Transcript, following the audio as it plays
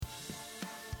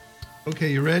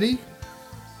Okay, you ready?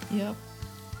 Yep.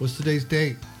 What's today's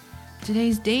date?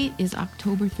 Today's date is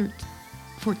October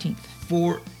 14th.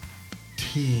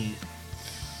 14th.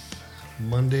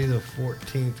 Monday the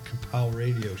 14th, Kapow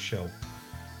Radio Show.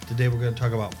 Today we're going to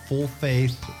talk about full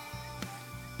faith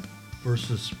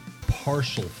versus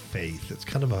partial faith. It's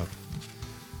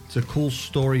a cool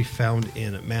story found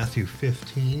in Matthew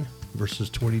 15,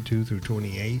 verses 22 through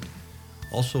 28.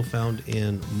 Also found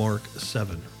in Mark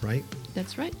 7, right?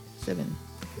 That's right. 7.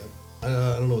 Yep. I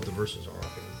don't know what the verses are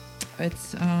offhand.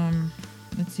 It's,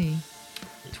 let's see,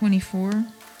 24.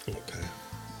 Okay.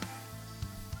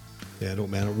 Yeah, it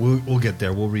don't matter. We'll get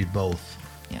there. We'll read both.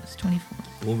 Yeah, it's 24.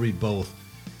 We'll read both.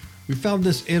 We found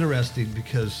this interesting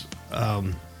because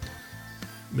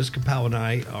Ms. Kapow and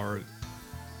I are,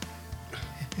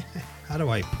 how do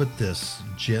I put this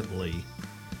gently?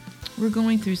 We're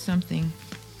going through something.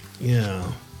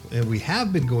 Yeah, and we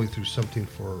have been going through something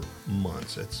for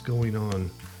months. It's going on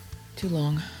Too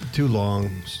long. too long.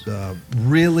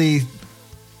 Really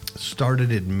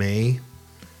started in May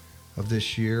of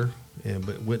this year,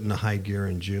 but went into high gear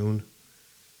in June.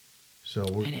 So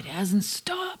And it hasn't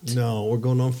stopped. No, we're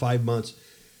going on 5 months.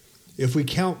 If we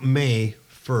count May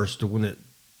 1st,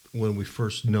 when we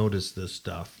first noticed this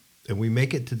stuff, and we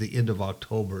make it to the end of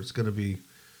October, it's going to be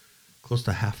close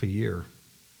to half a year,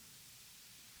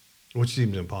 which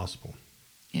seems impossible.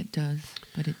 It does,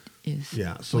 but it is.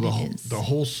 Yeah, so the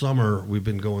whole summer we've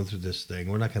been going through this thing.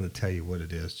 We're not going to tell you what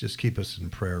it is. Just keep us in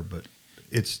prayer, but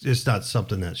it's not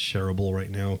something that's shareable right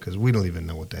now because we don't even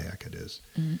know what the heck it is.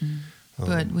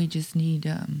 But we just need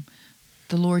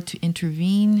the Lord to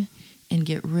intervene and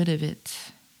get rid of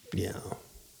it. Yeah,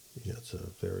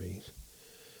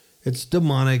 it's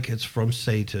demonic. It's from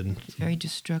Satan. It's very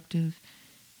destructive,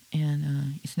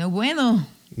 and it's no bueno.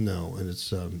 No, and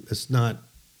it's not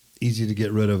easy to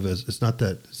get rid of. It's not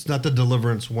the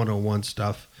deliverance 101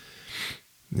 stuff.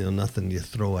 Nothing you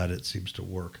throw at it seems to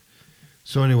work.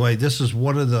 So anyway, this is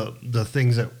one of the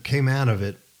things that came out of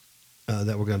it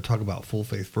that we're going to talk about: full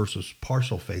faith versus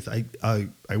partial faith. I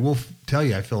will tell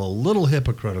you, I feel a little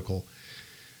hypocritical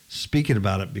speaking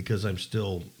about it because I'm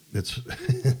still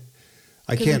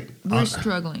I can't. We're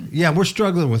struggling. Yeah, we're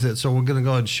struggling with it. So we're going to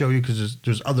go ahead and show you because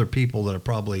there's other people that are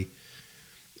probably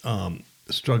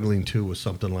struggling too with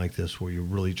something like this, where you're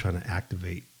really trying to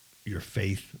activate your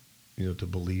faith, to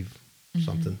believe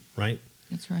something, right?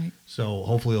 That's right. So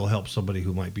hopefully it'll help somebody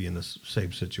who might be in the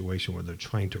same situation where they're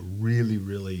trying to really,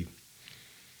 really.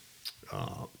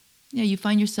 You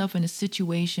find yourself in a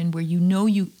situation where you know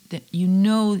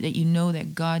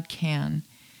that God can,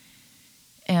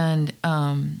 and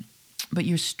but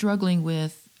you're struggling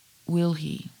with, will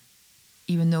He,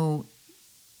 even though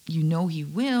you know He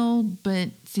will, but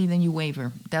see, then you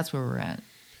waver. That's where we're at.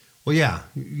 Well, yeah,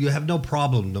 you have no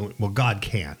problem knowing. Well, God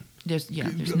can. There's no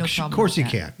problem. Of course with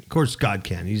He can. Of course God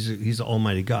can. He's the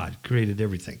Almighty God, created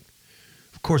everything.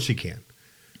 Of course He can.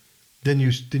 Then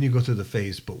you go through the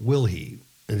phase, but will He?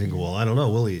 And then you go, well, I don't know,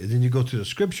 will He? And then you go through the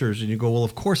scriptures and you go, well,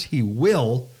 of course He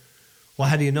will. Well,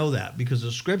 how do you know that? Because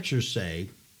the scriptures say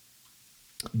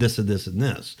this and this and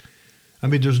this. I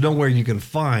mean, there's nowhere you can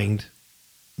find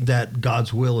that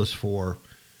God's will is for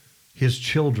His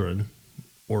children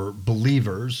or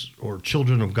believers or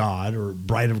children of God or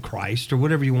bride of Christ or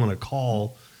whatever you want to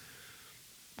call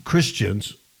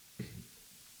Christians.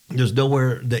 There's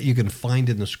nowhere that you can find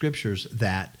in the scriptures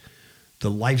that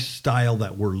the lifestyle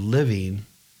that we're living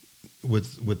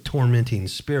with tormenting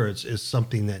spirits is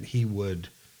something that He would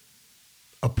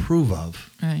approve of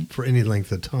for any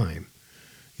length of time.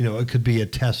 It could be a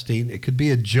testing. It could be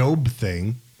a Job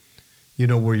thing,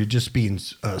 where you're just being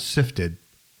sifted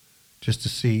just to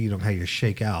see, how you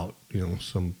shake out,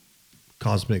 some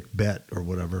cosmic bet or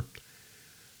whatever.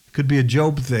 It could be a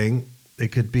Job thing. It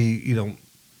could be,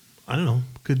 I don't know,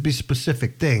 it could be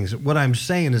specific things. What I'm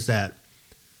saying is that,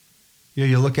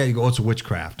 you look at it, you go, oh, it's a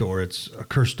witchcraft or it's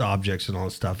cursed objects and all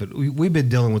that stuff. We've been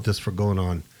dealing with this for going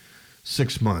on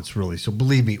 6 months, really. So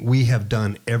believe me, we have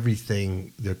done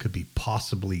everything that could be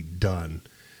possibly done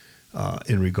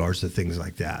in regards to things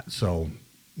like that. So,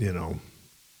 And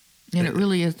it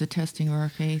really is the testing of our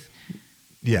faith.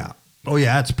 Yeah. Oh,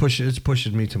 yeah, it's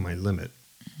pushing me to my limit.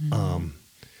 Mm-hmm.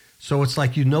 So it's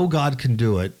like, God can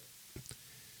do it,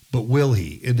 but will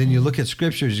He? And then you look at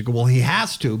scriptures, you go, well, He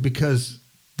has to, because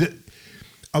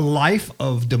a life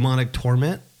of demonic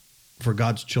torment for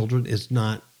God's children is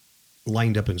not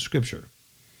lined up in Scripture.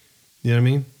 You know what I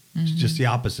mean? Mm-hmm. It's just the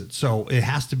opposite. So it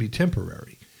has to be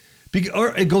temporary.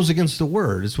 Or it goes against the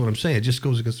Word, is what I'm saying. It just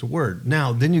goes against the Word.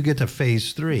 Now, then you get to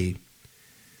phase 3,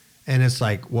 and it's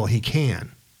like, well, He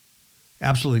can.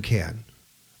 Absolutely can.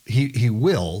 He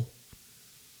will,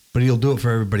 but he'll do it for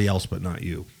everybody else, but not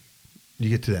you. You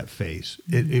get to that phase.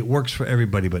 It works for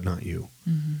everybody, but not you.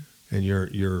 And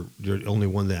you're the only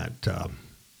one that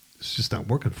it's just not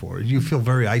working for. You feel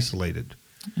very isolated.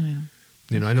 Yeah.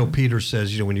 You know, I know Peter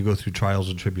says, you know, when you go through trials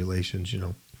and tribulations, you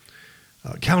know,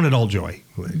 count it all joy.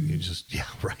 You just, yeah,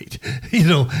 right. You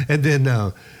know, and then,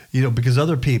 you know, because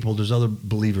there's other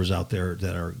believers out there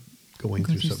that are going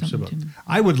through something similar.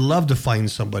 I would love to find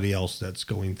somebody else that's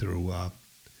going through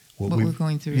what we're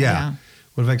going through. Yeah.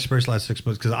 What I've experienced the last 6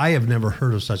 months, because I have never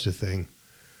heard of such a thing.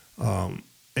 And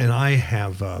I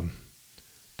have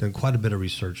done quite a bit of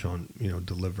research on, you know,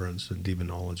 deliverance and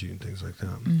demonology and things like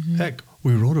that. Heck,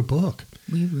 we wrote a book.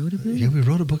 We wrote a book? Yeah, we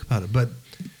wrote a book about it. But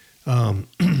I'm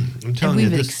telling you,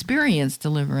 we've experienced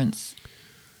deliverance.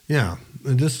 Yeah.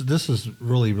 And this is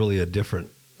really, really a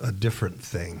different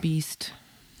thing. Beast.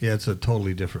 Yeah, it's a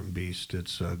totally different beast.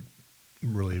 It's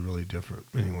really, really different.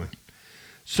 Anyway.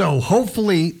 So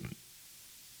hopefully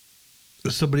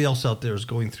somebody else out there is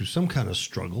going through some kind of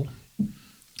struggle,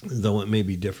 though it may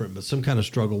be different, but some kind of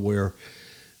struggle where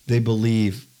they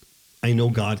believe, I know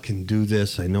God can do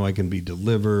this. I know I can be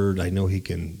delivered. I know he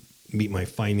can meet my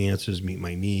finances, meet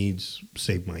my needs,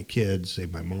 save my kids,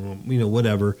 save my mom, you know,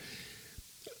 whatever.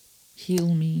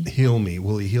 Heal me. Heal me.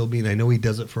 Will he heal me? And I know he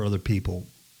does it for other people.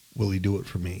 Will he do it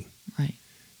for me? Right.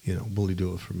 You know, will he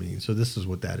do it for me? So this is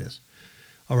what that is.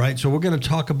 All right. So we're going to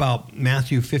talk about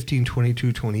Matthew 15,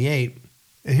 22, 28.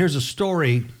 And here's a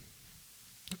story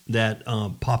that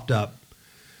popped up,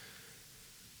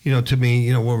 you know, to me,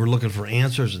 you know, when we're looking for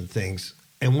answers and things.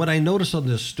 And what I noticed on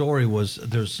this story was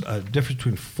there's a difference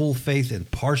between full faith and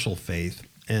partial faith.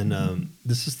 And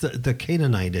this is the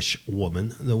Canaanitish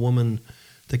woman,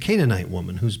 the Canaanite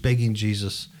woman who's begging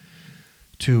Jesus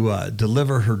to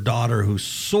deliver her daughter who's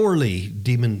sorely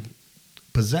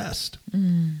demon-possessed.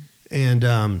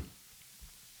 And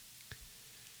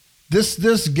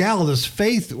This gal, this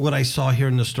faith, what I saw here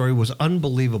in the story was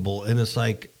unbelievable. And it's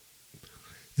like,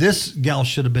 this gal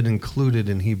should have been included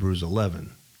in Hebrews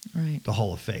 11, right? The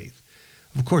Hall of Faith.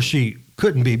 Of course, she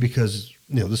couldn't be because,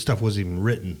 you know, this stuff wasn't even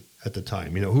written at the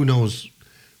time. You know, who knows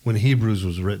when Hebrews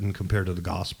was written compared to the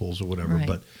Gospels or whatever. Right.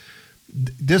 But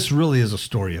this really is a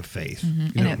story of faith.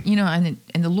 And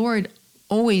the Lord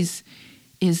always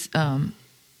is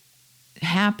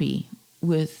happy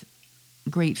with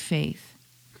great faith.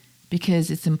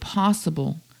 Because it's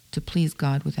impossible to please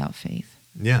God without faith.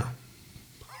 Yeah.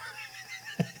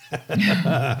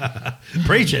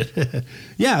 Preach it.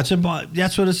 Yeah,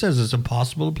 that's what it says. It's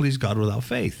impossible to please God without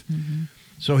faith.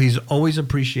 So he's always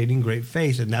appreciating great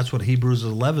faith, and that's what Hebrews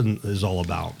 11 is all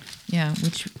about. Yeah,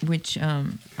 which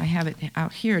I have it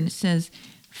out here, and it says,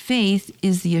 faith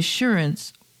is the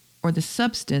assurance or the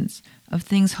substance of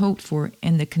things hoped for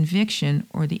and the conviction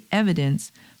or the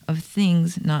evidence of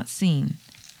things not seen.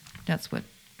 That's what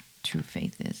true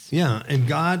faith is. Yeah, and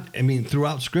God, I mean,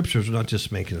 throughout Scriptures, we're not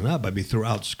just making it up. I mean,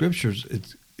 throughout Scriptures,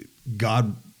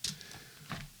 God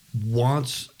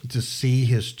wants to see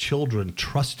his children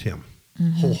trust him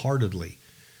wholeheartedly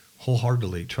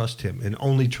trust him, and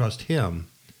only trust him,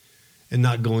 and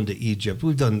not go into Egypt.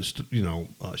 We've done,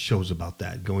 shows about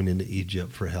that, going into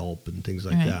Egypt for help and things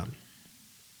like that,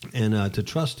 and to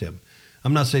trust him.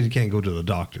 I'm not saying you can't go to the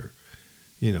doctor.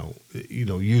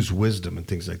 Use wisdom and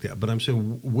things like that. But I'm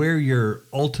saying where your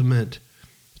ultimate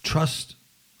trust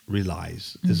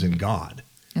relies is in God.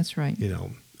 That's right.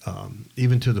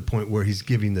 Even to the point where he's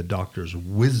giving the doctors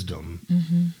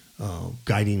wisdom,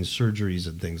 guiding surgeries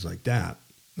and things like that.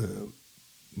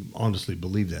 Honestly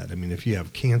believe that. I mean, if you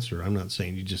have cancer, I'm not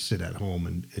saying you just sit at home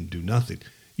and do nothing.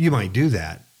 You might do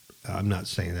that. I'm not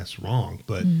saying that's wrong,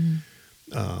 but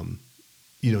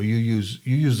you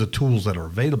use the tools that are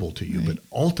available to you, but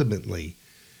ultimately,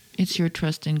 it's your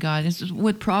trust in God. This is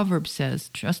what Proverbs says: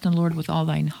 "Trust in the Lord with all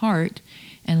thine heart,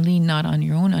 and lean not on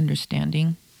your own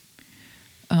understanding,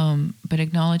 but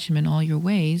acknowledge Him in all your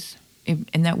ways."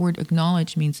 And that word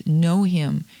 "acknowledge" means know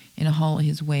Him in all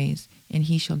His ways, and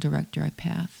He shall direct your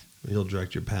path. He'll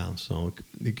direct your path. So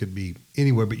it could be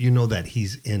anywhere, but you know that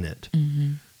He's in it.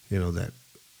 You know that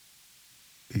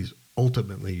He's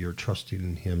ultimately, you're trusting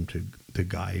in Him to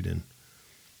guide and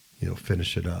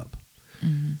finish it up.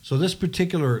 So this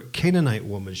particular Canaanite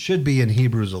woman should be in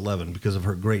Hebrews 11 because of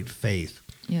her great faith.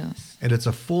 Yes. And it's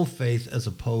a full faith as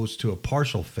opposed to a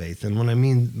partial faith. And what I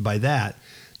mean by that,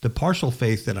 the partial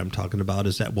faith that I'm talking about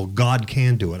is that, well, God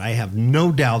can do it. I have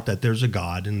no doubt that there's a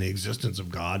God and the existence of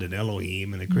God and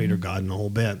Elohim and the creator God and the whole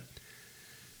bit.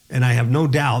 And I have no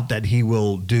doubt that He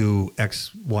will do X,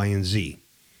 Y, and Z.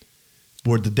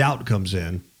 Where the doubt comes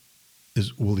in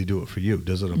is, will He do it for you?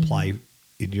 Does it apply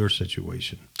in your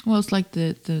situation. Well, it's like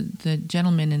the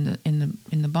gentleman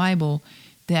in the Bible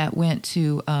that went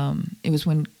to. It was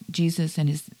when Jesus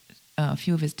and a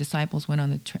few of his disciples went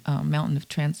on the mountain of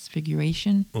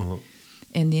Transfiguration,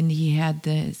 and then he had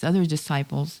his other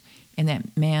disciples, and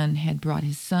that man had brought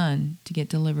his son to get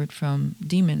delivered from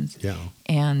demons,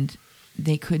 and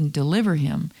they couldn't deliver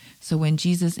him. So when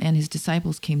Jesus and his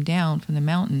disciples came down from the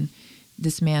mountain,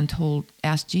 this man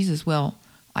asked Jesus, "Well,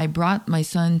 I brought my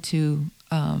son to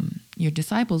your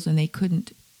disciples, and they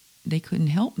couldn't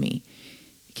help me.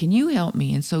 Can you help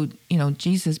me?" And so,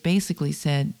 Jesus basically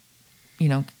said,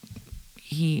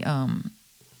 he kind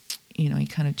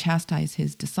of chastised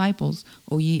his disciples,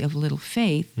 "O ye of little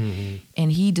faith,"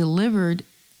 and he delivered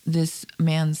this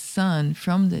man's son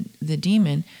from the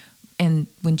demon. And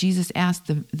when Jesus asked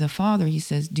the father, he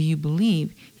says, "Do you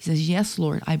believe?" He says, "Yes,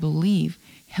 Lord, I believe.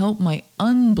 Help my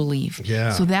unbelief."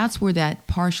 Yeah. So that's where that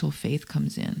partial faith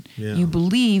comes in. Yeah. You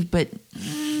believe, but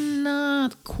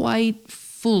not quite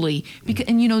fully. Because,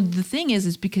 and the thing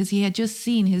is because he had just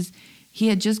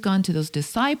gone to those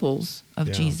disciples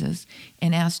of Jesus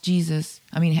and asked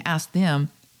them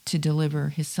to deliver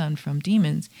his son from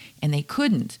demons, and they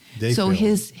couldn't.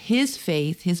 His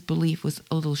faith, his belief was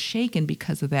a little shaken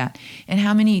because of that. And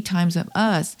how many times of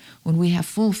us, when we have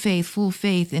full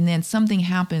faith, and then something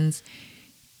happens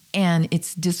and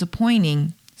it's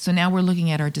disappointing, so now we're looking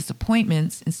at our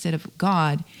disappointments instead of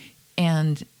God,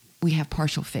 and we have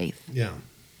partial faith. Yeah.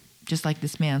 Just like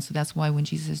this man. So that's why when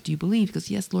Jesus says, "Do you believe?" He goes,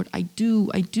 "Yes, Lord, I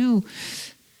do,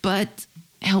 but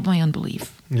help my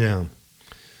unbelief." Yeah.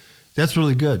 That's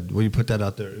really good when you put that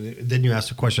out there. Then you ask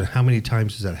the question, how many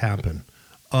times does that happen?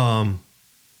 Well,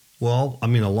 a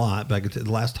lot, but I could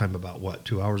the last time about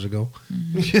 2 hours ago?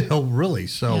 Really.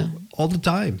 So all the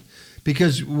time.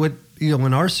 Because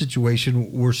in our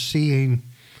situation, we're seeing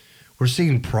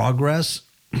progress,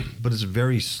 but it's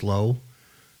very slow,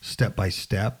 step by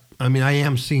step. I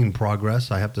am seeing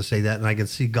progress, I have to say that, and I can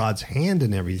see God's hand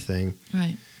in everything.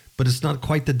 Right. But it's not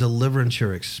quite the deliverance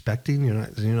you're expecting.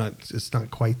 It's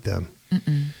not quite the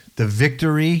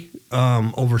victory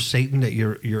over Satan that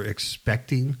you're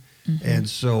expecting. And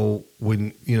so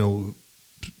when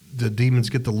the demons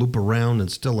get to loop around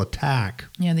and still attack.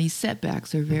 Yeah, these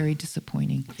setbacks are very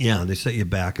disappointing. Yeah, they set you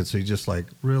back, and so you're just like,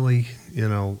 really,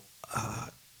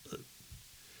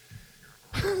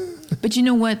 But you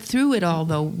know what? Through it all,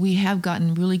 though, we have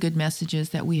gotten really good messages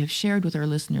that we have shared with our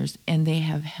listeners, and they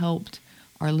have helped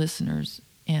our listeners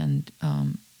and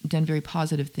done very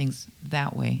positive things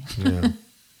that way. Yeah.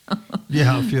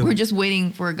 Yeah, we're just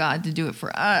waiting for God to do it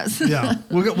for us. Yeah.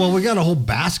 We got a whole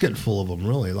basket full of them,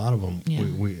 really. A lot of them Yeah.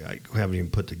 I haven't even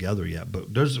put together yet. But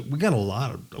we got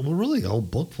really a whole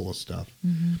book full of stuff.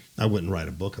 I wouldn't write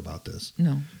a book about this.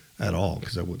 No. At all,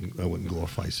 because I wouldn't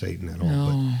glorify Satan at all.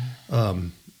 No. But,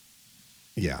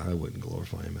 I wouldn't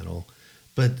glorify him at all.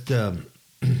 But there's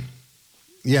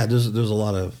a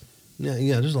lot of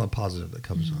there's a lot of positive that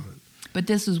comes on it. But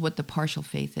this is what the partial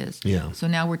faith is. Yeah. So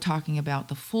now we're talking about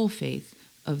the full faith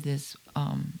of this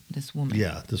woman.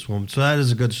 Yeah, this woman. So that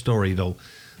is a good story, though.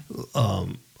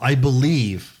 I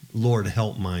believe, Lord,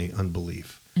 help my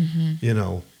unbelief. And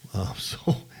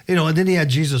then he had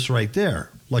Jesus right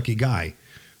there. Lucky guy,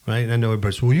 right? And I know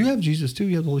everybody says, "Well, you have Jesus too.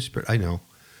 You have the Holy Spirit." I know.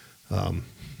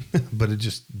 But it'd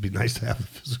just be nice to have a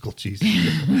physical Jesus.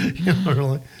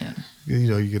 Really. Yeah.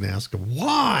 You can ask him,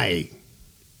 "Why?"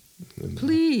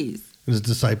 Please. And his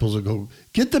disciples will go,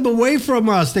 "Get them away from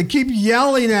us. They keep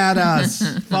yelling at us,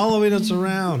 following us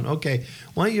around." Okay.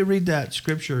 Why don't you read that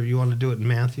scripture? You want to do it in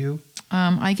Matthew?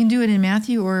 I can do it in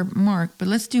Matthew or Mark, but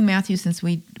let's do Matthew since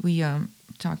we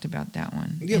talked about that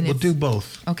one. Yeah, we'll do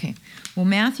both. Okay. Well,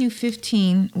 Matthew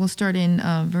 15, we'll start in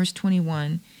verse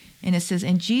 21. And it says,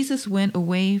 "And Jesus went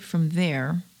away from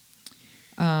there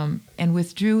and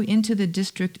withdrew into the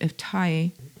district of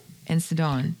Tyre and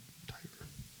Sidon.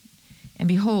 And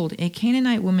behold, a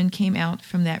Canaanite woman came out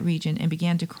from that region and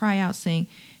began to cry out, saying,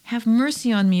 'Have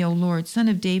mercy on me, O Lord, Son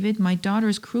of David. My daughter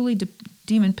is cruelly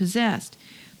demon-possessed.'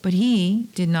 But he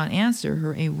did not answer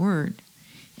her a word.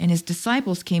 And his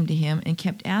disciples came to him and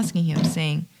kept asking him,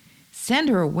 saying, 'Send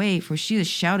her away, for she is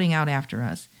shouting out after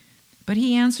us.' But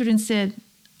he answered and said,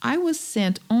 'I was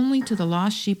sent only to the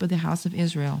lost sheep of the house of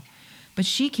Israel.' But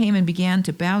she came and began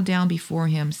to bow down before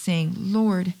him, saying,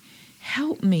 'Lord,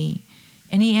 help me.'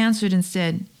 And he answered and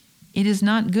said, 'It is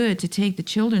not good to take the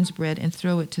children's bread and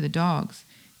throw it to the dogs.'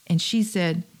 And she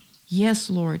said, 'Yes,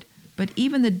 Lord, but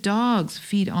even the dogs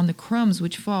feed on the crumbs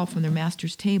which fall from their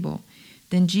master's table.'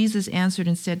 Then Jesus answered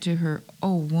and said to her,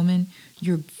 'O woman,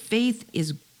 your faith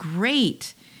is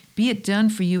great. Be it done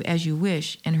for you as you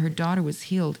wish.' And her daughter was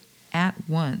healed at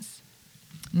once."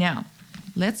 Now,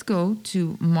 let's go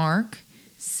to Mark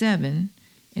 7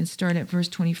 and start at verse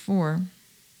 24.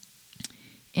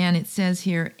 And it says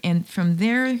here, and from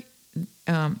there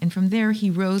he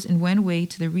rose and went away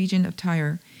to the region of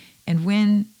Tyre. And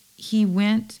when he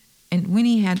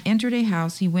had entered a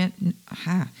house, he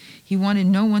wanted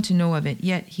no one to know of it,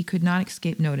 yet he could not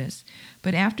escape notice.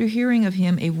 But after hearing of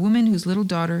him, a woman whose little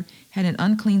daughter had an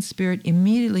unclean spirit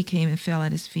immediately came and fell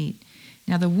at his feet.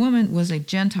 Now the woman was a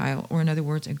Gentile, or in other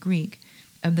words, a Greek,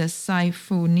 of the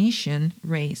Syrophoenician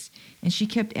race, and she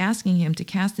kept asking him to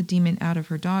cast the demon out of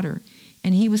her daughter.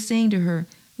 And he was saying to her,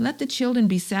 "Let the children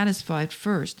be satisfied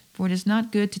first, for it is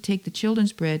not good to take the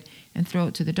children's bread and throw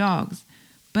it to the dogs."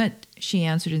 But she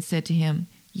answered and said to him,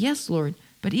 "Yes, Lord,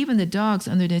 but even the dogs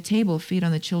under the table feed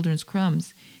on the children's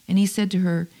crumbs." And he said to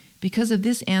her, "Because of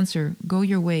this answer, go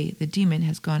your way, the demon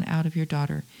has gone out of your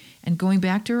daughter." And going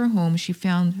back to her home, she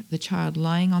found the child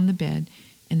lying on the bed,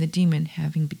 and the demon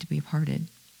having departed.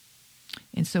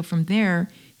 And so from there,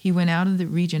 he went out of the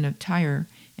region of Tyre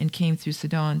and came through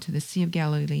Sidon to the Sea of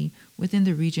Galilee within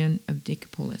the region of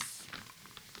Decapolis.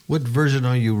 What version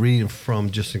are you reading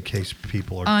from, just in case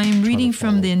people are I'm reading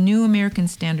from the New American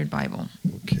Standard Bible.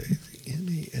 Okay, the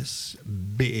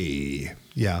NASB.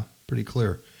 Yeah, pretty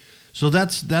clear. So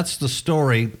that's the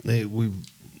story.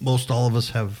 Most all of us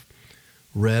have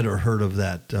read or heard of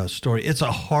that story. It's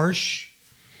a harsh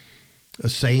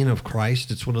saying of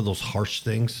Christ. It's one of those harsh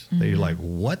things that you're like,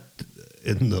 what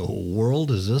in the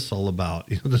world is this all about?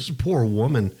 You know, this poor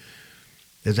woman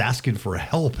is asking for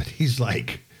help, and he's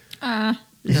like,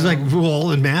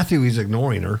 well, in Matthew, he's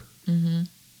ignoring her. Mm-hmm.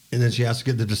 And then she has to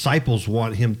get, the disciples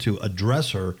want him to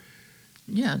address her.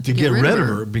 Yeah, to get rid of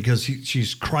her because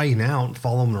she's crying out,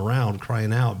 following him around,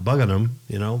 crying out, bugging him,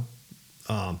 you know.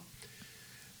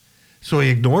 So he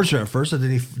ignores her at first, and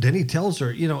then he tells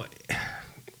her, you know,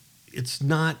 it's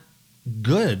not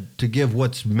good to give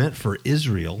what's meant for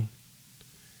Israel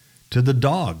to the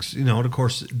dogs. You know, and of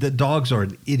course, the dogs are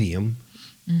an idiom.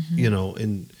 Mm-hmm. You know,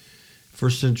 in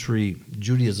first century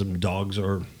Judaism, dogs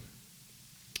are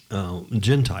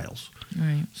Gentiles.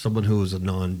 Right. Someone who is a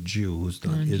non-Jew, who's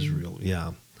not Israel.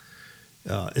 Yeah.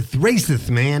 It raceth,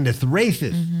 man. It's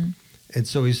raceth. Mm-hmm. And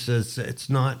so he says, it's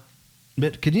not.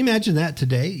 But can you imagine that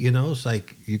today? You know, it's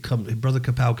like you come, Brother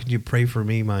Kapow, can you pray for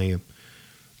me? My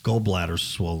gallbladder's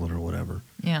swollen or whatever.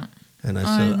 Yeah. And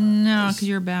I said, no, because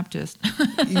you're a Baptist.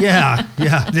 yeah,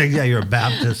 you're a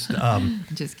Baptist.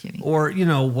 Just kidding. Or, you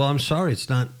know, well, I'm sorry, it's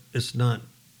not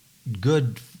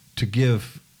good to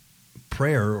give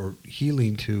prayer or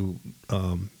healing to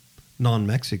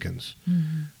non-Mexicans.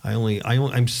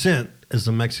 Mm-hmm. I'm sent as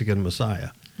the Mexican Messiah.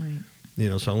 Right. You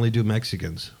know, so I only do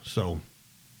Mexicans. So,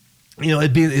 you know,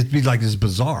 it'd be like this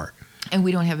bizarre. And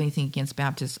we don't have anything against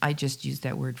Baptists. I just use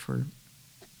that word for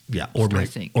or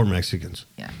Mexicans.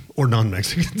 Yeah. Or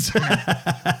non-Mexicans.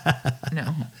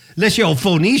 No. Unless you're a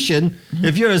Phoenician. Mm-hmm.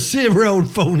 If you're a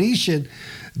Syro-Phoenician.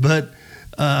 But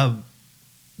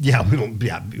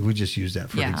we just use that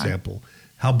for an example.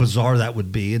 How bizarre that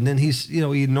would be. And then he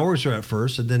ignores her at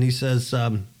first, and then he says,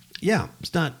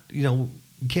 it's not, you know,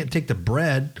 you can't take the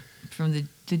bread from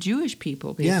the Jewish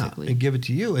people, basically. Yeah, and give it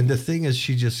to you. And the thing is,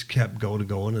 she just kept going,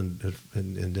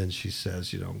 and then she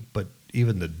says, you know, but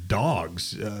even the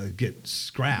dogs get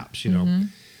scraps, you know. Mm-hmm.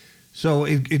 So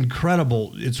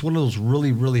incredible. It's one of those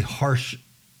really, really harsh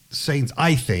sayings,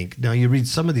 I think. Now, you read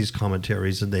some of these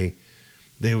commentaries, and they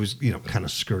always, you know, kind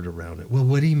of skirt around it. Well,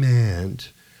 what he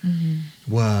meant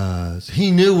was he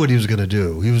knew what he was going to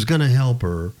do. He was going to help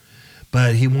her,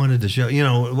 but he wanted to show, you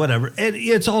know, whatever. And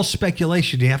it's all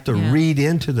speculation. You have to read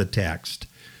into the text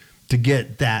to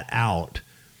get that out.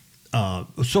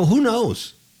 So who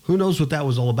knows? Who knows what that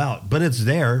was all about? But it's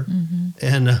there,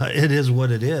 and it is what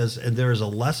it is, and there is a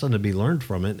lesson to be learned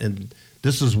from it, and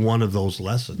this is one of those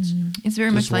lessons. Mm-hmm. It's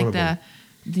very much like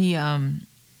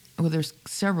there's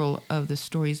several of the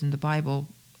stories in the Bible.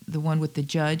 The one with the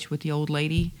judge, with the old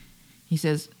lady, he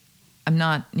says, I'm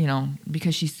not, you know,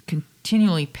 because she's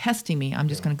continually pesting me, I'm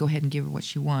just going to go ahead and give her what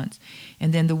she wants.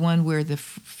 And then the one where the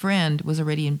friend was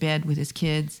already in bed with his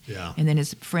kids, and then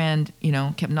his friend, you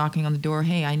know, kept knocking on the door,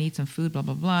 hey, I need some food, blah,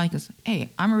 blah, blah. He goes, hey,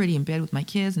 I'm already in bed with my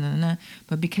kids,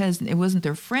 but because it wasn't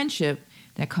their friendship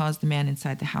that caused the man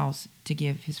inside the house to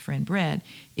give his friend bread,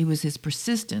 it was his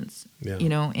persistence, you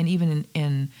know, and even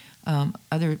in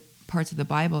other parts of the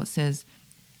Bible, it says,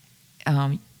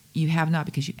 you have not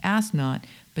because you ask not.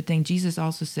 But then Jesus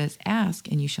also says, ask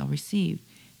and you shall receive.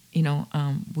 You know,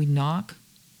 we knock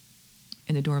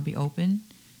and the door will be open.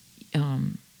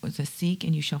 Seek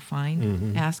and you shall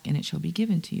find. Ask and it shall be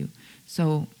given to you.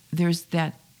 So there's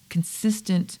that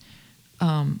consistent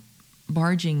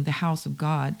barging the house of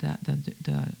God,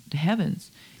 the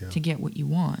heavens, Yeah. to get what you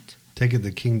want. Taking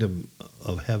the kingdom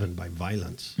of heaven by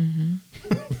violence.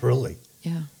 Mm-hmm. Really?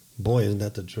 Yeah, Boy, isn't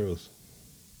that the truth?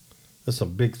 That's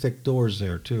some big, thick doors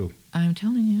there, too. I'm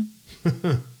telling you.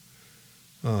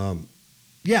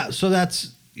 Yeah, so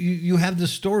that's you have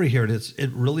this story here, and it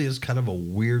really is kind of a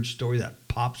weird story that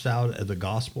pops out of the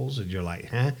Gospels, and you're like,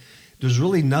 huh? There's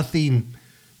really nothing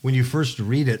when you first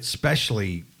read it,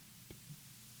 especially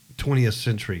 20th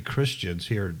century Christians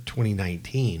here in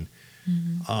 2019,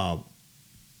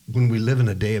 when we live in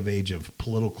a day of age of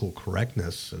political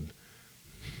correctness, and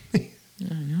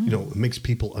it makes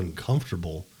people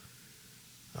uncomfortable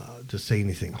to say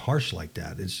anything harsh like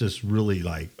that. It's just really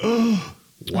like, oh,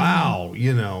 wow,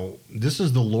 this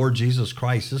is the Lord Jesus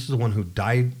Christ. This is the one who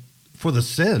died for the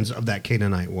sins of that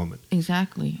Canaanite woman.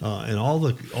 Exactly. And all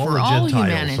the all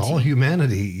Gentiles, all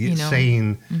humanity,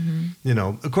 saying,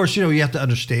 of course, you have to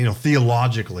understand,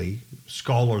 theologically,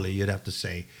 scholarly, you'd have to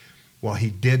say, well, he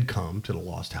did come to the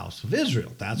lost house of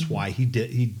Israel. That's why he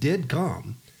did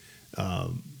come.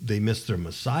 They missed their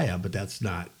Messiah, but that's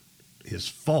not his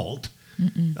fault.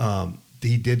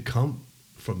 He did come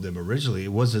from them originally.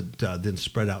 It wasn't then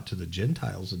spread out to the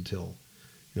Gentiles until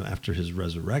after his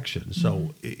resurrection.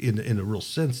 So in a real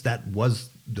sense, that was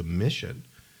the mission,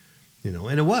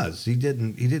 and it was. He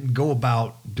didn't go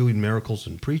about doing miracles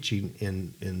and preaching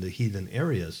in the heathen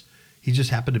areas. He just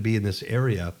happened to be in this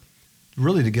area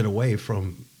really to get away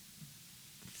from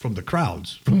the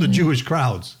crowds, from the Jewish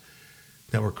crowds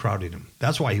that were crowding him.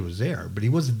 That's why he was there, but he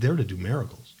wasn't there to do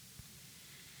miracles.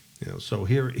 So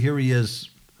here he is,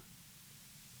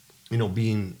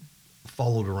 being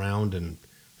followed around and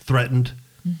threatened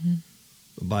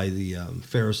by the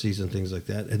Pharisees and things like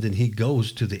that. And then he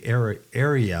goes to the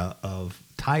area of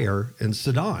Tyre and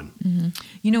Sidon.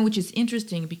 Which is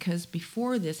interesting because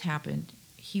before this happened,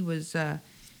 it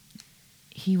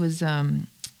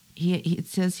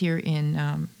says here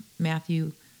in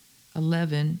Matthew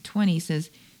 11:20, says,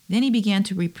 then he began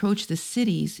to reproach the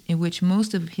cities in which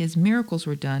most of his miracles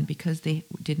were done because they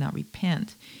did not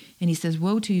repent. And he says,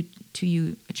 woe to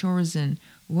you, Chorazin,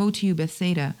 woe to you,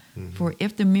 Bethsaida, for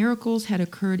if the miracles had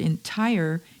occurred in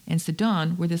Tyre and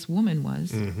Sidon, where this woman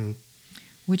was,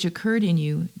 which occurred in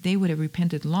you, they would have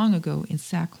repented long ago in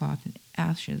sackcloth and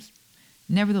ashes.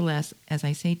 Nevertheless, as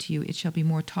I say to you, it shall be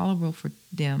more tolerable for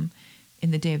them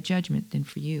in the day of judgment than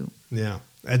for you. Yeah,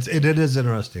 it is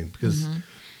interesting because...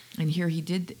 And here he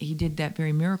did that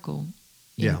very miracle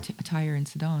in Tyre and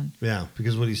Sidon. Yeah,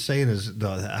 because what he's saying is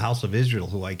the house of Israel,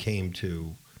 who I came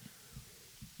to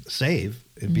save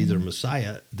and be their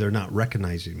Messiah, they're not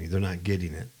recognizing me. They're not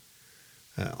getting it.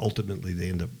 Ultimately, they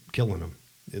end up killing him.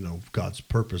 God's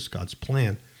purpose, God's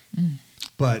plan.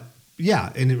 But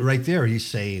yeah, and right there he's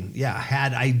saying,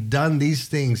 had I done these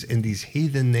things in these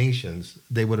heathen nations,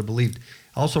 they would have believed.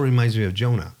 Also reminds me of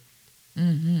Jonah.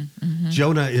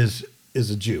 Jonah is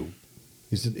a Jew.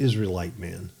 He's an Israelite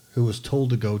man who was told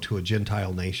to go to a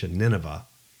Gentile nation, Nineveh,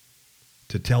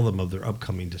 to tell them of their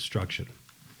upcoming destruction.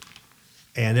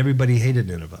 And everybody hated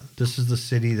Nineveh. This is the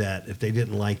city that if they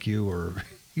didn't like you or,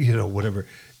 whatever,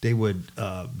 they would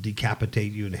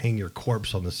decapitate you and hang your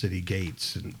corpse on the city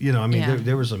gates. And,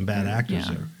 there were some bad actors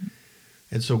there.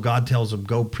 And so God tells him,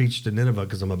 go preach to Nineveh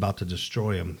because I'm about to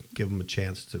destroy them. Give them a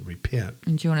chance to repent.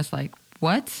 And Jonah's like,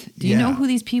 what? Do you know who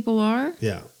these people are?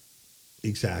 Yeah.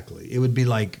 Exactly. It would be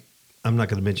like, I'm not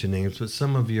going to mention names, but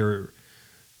some of your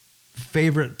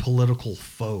favorite political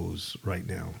foes right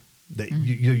now that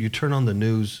you turn on the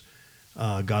news,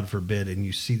 God forbid, and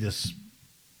you see this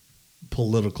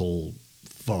political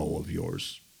foe of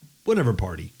yours, whatever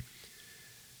party,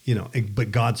 but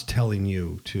God's telling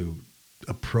you to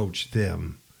approach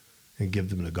them and give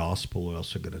them the gospel or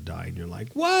else they're going to die. And you're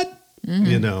like, what?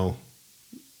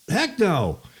 Heck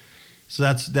no. So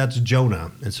that's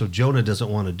Jonah. And so Jonah doesn't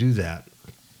want to do that.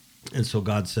 And so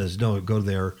God says, no, go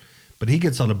there. But he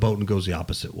gets on a boat and goes the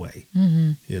opposite way.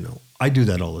 I do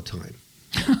that all the time.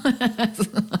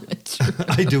 That's not true.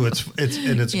 I do. It's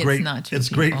great. Not true, it's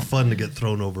great fun to get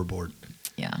thrown overboard.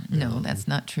 Yeah. No, that's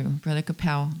not true. Brother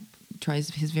Kapow tries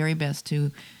his very best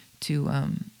to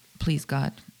please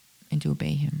God and to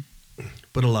obey him.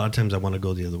 But a lot of times I want to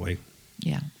go the other way.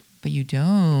 Yeah. But you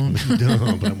don't. No,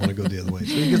 but I want to go the other way.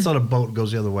 So he gets on a boat and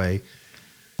goes the other way.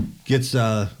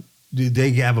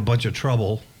 They have a bunch of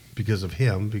trouble because of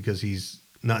him, because he's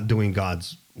not doing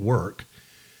God's work.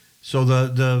 So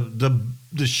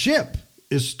the ship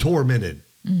is tormented.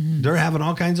 They're having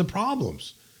all kinds of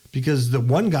problems because the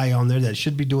one guy on there that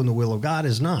should be doing the will of God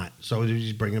is not. So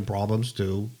he's bringing problems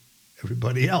to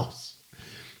everybody else.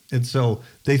 And so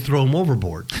they throw him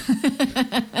overboard.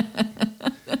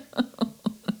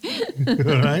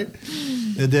 Right?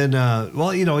 And then,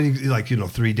 well,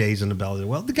 3 days in the belly.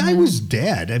 Well, the guy was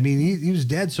dead. I mean, he was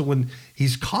dead. So when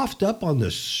he's coughed up on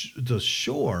the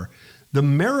shore, the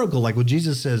miracle, like when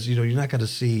Jesus says, you're not going to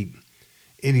see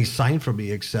any sign from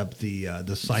me except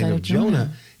the sign of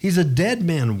Jonah. He's a dead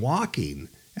man walking.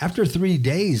 After 3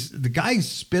 days, the guy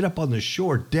spit up on the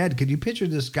shore, dead. Can you picture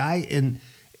this guy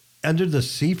under the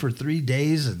sea for 3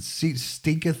 days and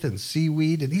stinketh and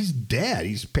seaweed, and he's dead.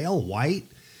 He's pale white.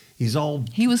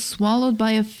 He was swallowed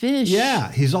by a fish.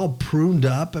 Yeah, he's all pruned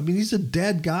up. I mean, he's a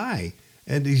dead guy,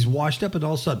 and he's washed up, and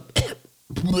all of a sudden,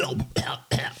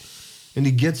 and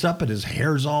he gets up, and his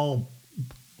hair's all.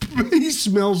 He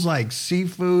smells like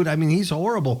seafood. I mean, he's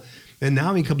horrible. And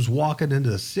now he comes walking into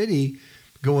the city,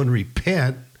 going,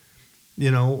 repent,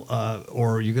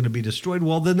 or you're going to be destroyed.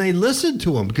 Well, then they listened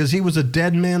to him because he was a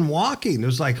dead man walking. It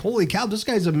was like, holy cow, this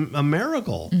guy's a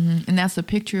miracle. Mm-hmm. And that's a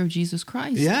picture of Jesus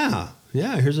Christ. Yeah.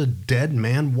 Here's a dead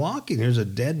man walking. Here's a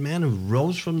dead man who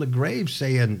rose from the grave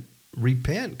saying,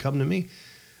 repent, come to me.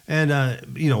 And,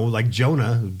 like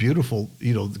Jonah, beautiful,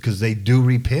 because they do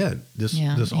repent. This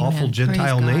awful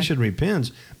Gentile nation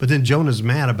repents. But then Jonah's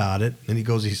mad about it. And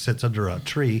he sits under a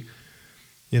tree,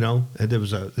 and there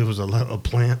was a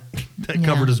plant that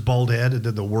covered his bald head. And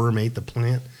then the worm ate the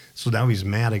plant. So now he's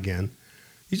mad again.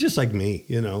 He's just like me,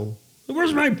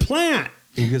 Where's my plant?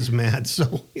 He gets mad.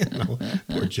 So,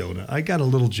 poor Jonah. I got a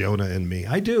little Jonah in me.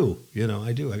 I do.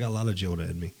 I do. I got a lot of Jonah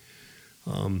in me.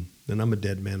 And I'm a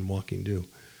dead man walking too.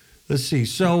 Let's see.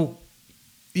 So,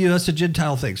 that's a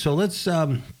Gentile thing. So let's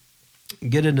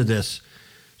get into this.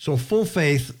 So full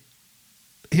faith,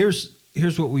 here's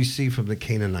what we see from the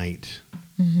Canaanite,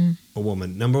 a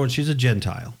woman. Number one, she's a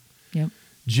Gentile. Yep.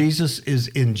 Jesus is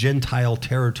in Gentile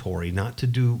territory, not to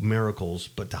do miracles,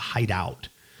 but to hide out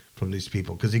from these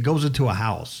people. Because he goes into a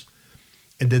house,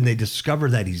 and then they discover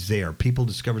that he's there. People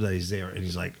discover that he's there, and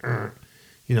he's like,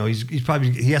 he's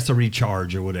probably, he has to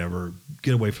recharge or whatever,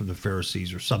 get away from the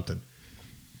Pharisees or something.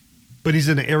 But he's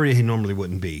in an area he normally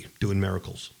wouldn't be, doing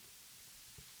miracles.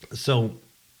 So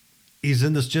he's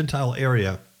in this Gentile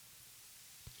area.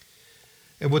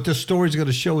 And what this story is going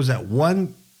to show is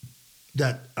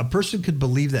that a person could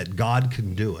believe that God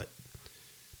can do it,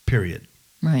 period.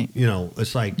 Right.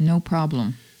 It's like. No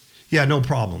problem. Yeah, no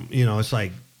problem. It's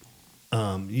like,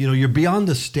 you're beyond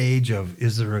the stage of,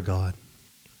 is there a God?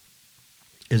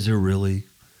 Is there really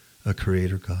a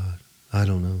creator God? I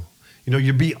don't know.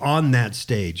 You're beyond that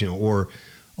stage, or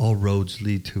all roads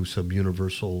lead to some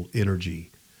universal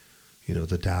energy,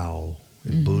 the Tao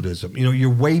and Buddhism. You're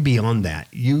way beyond that.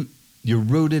 You're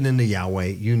rooted in the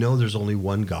Yahweh. There's only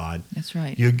one God. That's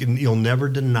right. You'll never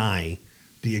deny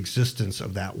the existence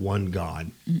of that one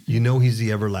God. He's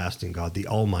the everlasting God, the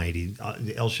Almighty,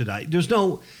 the El Shaddai.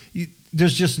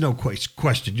 There's just no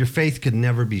question. Your faith can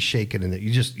never be shaken in it.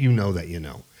 You know that.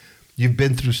 You've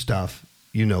been through stuff.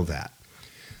 That.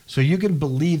 So you can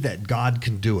believe that God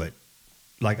can do it.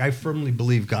 Like I firmly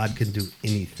believe God can do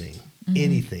anything,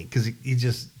 because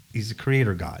he's a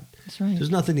creator God. That's right. There's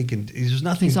nothing he can. There's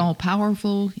nothing. He's all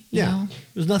powerful. You know?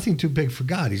 There's nothing too big for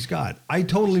God. He's God. I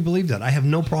totally believe that. I have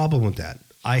no problem with that.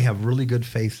 I have really good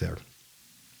faith there.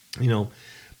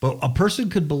 But a person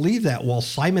could believe that while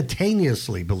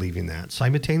simultaneously believing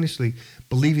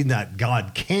that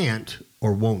God can't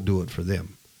or won't do it for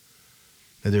them.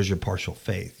 And there's your partial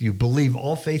faith. You believe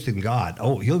all faith in God.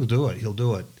 Oh, he'll do it. He'll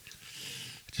do it.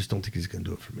 I just don't think he's going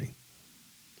to do it for me.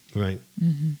 Right?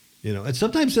 Mm-hmm. And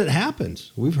sometimes that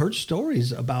happens. We've heard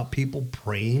stories about people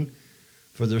praying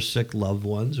for their sick loved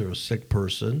ones or a sick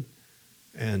person.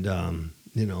 And,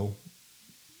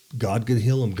 God could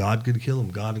heal them. God could heal them.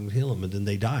 God could heal them. And then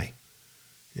they die.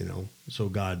 So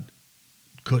God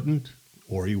couldn't,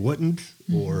 or he wouldn't,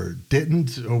 or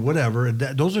didn't, or whatever. And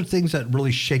those are things that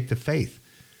really shake the faith.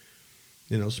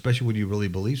 Especially when you really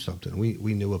believe something.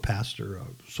 We knew a pastor,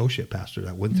 associate pastor,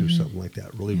 that went through something like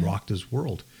that. Really rocked his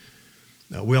world.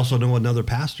 We also know another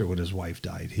pastor when his wife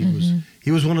died.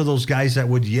 He was one of those guys that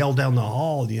would yell down the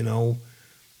hall,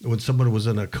 when someone was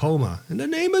in a coma, in the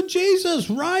name of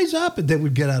Jesus, rise up, and then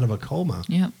would get out of a coma.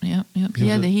 Yep. He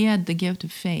had the gift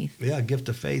of faith. Yeah, gift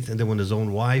of faith. And then when his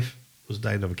own wife was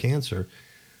dying of cancer,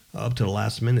 up to the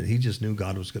last minute, he just knew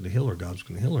God was going to heal her. God was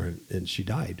going to heal her, and she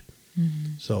died.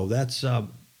 So that's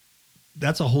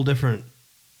a whole different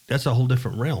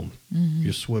realm.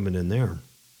 You're swimming in there,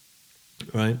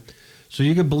 right? So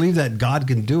you can believe that God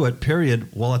can do it, period,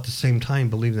 while at the same time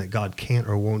believing that God can't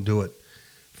or won't do it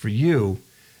for you.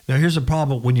 Now, here's the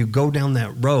problem. When you go down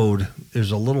that road,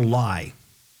 there's a little lie.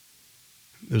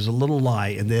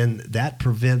 And then that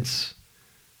prevents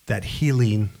that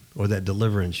healing or that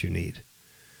deliverance you need.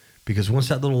 Because once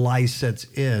that little lie sets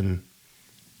in,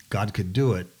 God could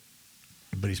do it,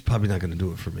 but he's probably not going to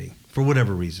do it for me for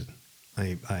whatever reason.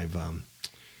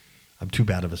 I'm too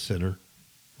bad of a sinner,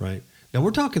 right? Now,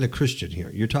 we're talking a Christian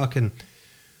here. You're talking,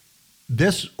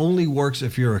 this only works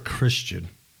if you're a Christian.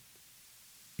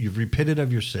 You've repented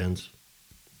of your sins.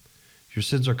 Your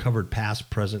sins are covered past,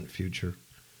 present, future.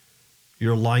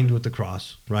 You're aligned with the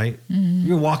cross, right? Mm-hmm.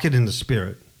 You're walking in the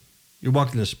Spirit. You're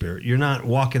walking in the Spirit. You're not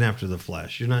walking after the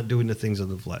flesh. You're not doing the things of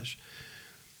the flesh.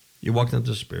 You're walking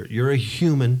after the Spirit. You're a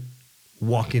human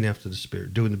walking after the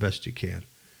Spirit, doing the best you can.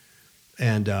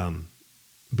 And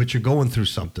but you're going through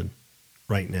something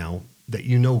right now that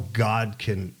you know God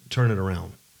can turn it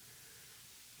around.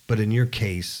 But in your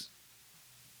case,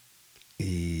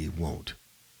 he won't.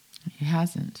 He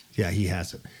hasn't. Yeah, he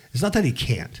hasn't. It's not that he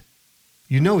can't.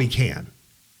 You know he can.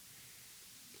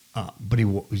 But he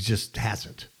just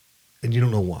hasn't. And you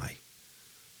don't know why.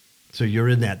 So you're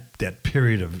in that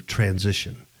period of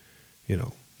transition. You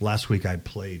know, last week I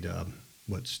played,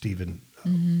 Stephen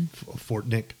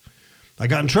Fortnick. I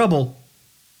got in trouble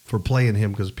for playing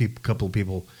him because a couple of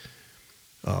people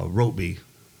wrote me.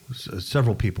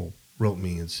 Several people wrote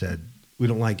me and said, we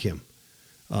don't like him.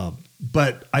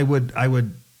 But I would,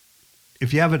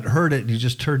 if you haven't heard it, you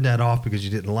just turned that off because you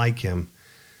didn't like him.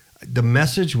 The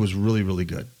message was really, really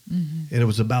good. Mm-hmm. And it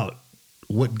was about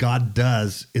what God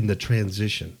does in the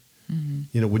transition. Mm-hmm.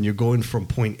 You know, when you're going from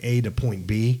point A to point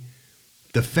B,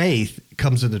 the faith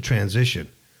comes in the transition,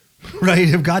 right?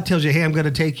 If God tells you, hey, I'm going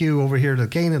to take you over here to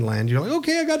Canaan land, you're like,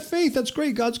 okay, I got faith. That's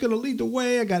great. God's going to lead the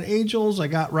way. I got angels. I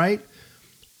got, right?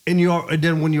 And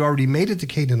then when you already made it to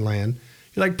Canaan land,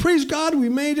 you're like, praise God, we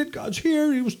made it. God's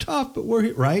here. He was tough, but we're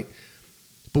here, right?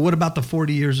 But what about the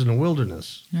 40 years in the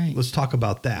wilderness? Right. Let's talk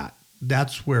about that.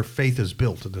 That's where faith is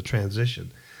built in the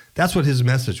transition. That's what his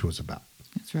message was about.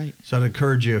 That's right. So I'd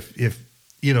encourage you, if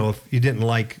you didn't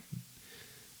like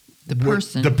the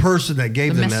person that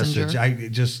gave the message, I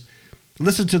just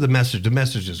listen to the message. The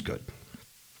message is good.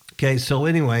 Okay, so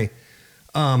anyway,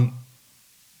 so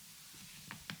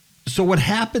what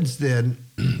happens then,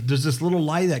 there's this little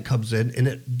lie that comes in,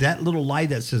 and that little lie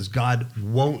that says God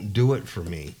won't do it for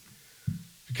me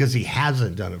because he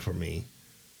hasn't done it for me.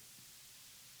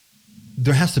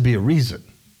 There has to be a reason.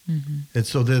 Mm-hmm. And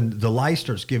so then the lie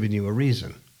starts giving you a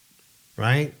reason,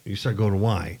 right? You start going,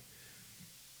 why?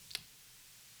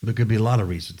 There could be a lot of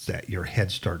reasons that your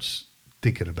head starts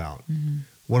thinking about. Mm-hmm.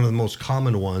 One of the most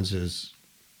common ones is,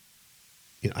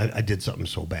 I did something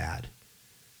so bad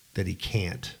that he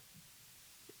can't,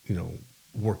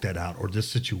 work that out, or this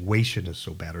situation is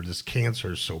so bad, or this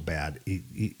cancer is so bad,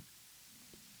 he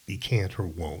can't or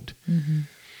won't. Mm-hmm.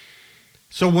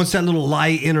 So once that little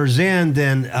lie enters in,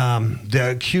 then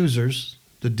the accusers,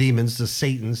 the demons, the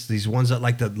Satans, these ones that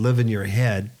like to live in your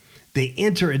head, they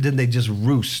enter and then they just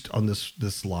roost on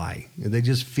this lie. And they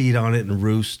just feed on it and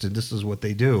roost, and this is what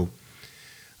they do.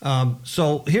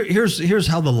 So here's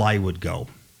how the lie would go.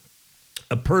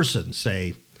 A person,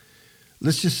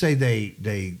 let's just say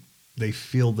they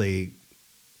feel they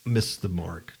missed the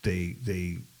mark. They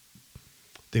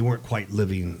weren't quite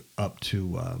living up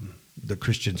to the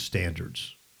Christian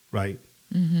standards, right?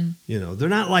 Mm-hmm. They're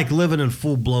not like living in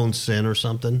full-blown sin or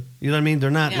something. You know what I mean?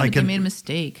 They're not like... they made a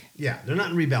mistake. Yeah, they're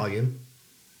not in rebellion.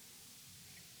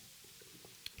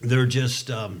 They're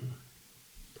just, I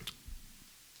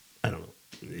don't know.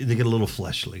 They get a little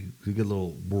fleshly. They get a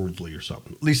little worldly or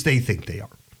something. At least they think they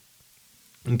are.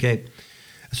 Okay?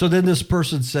 So then this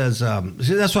person says,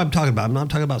 see, that's what I'm talking about. I'm not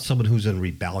talking about someone who's in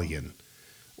rebellion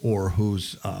or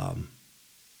who's...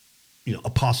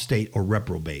 apostate or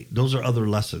reprobate. Those are other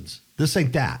lessons. This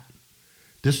ain't that.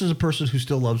 This is a person who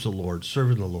still loves the Lord,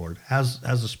 serving the Lord, has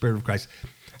the Spirit of Christ,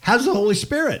 has the Holy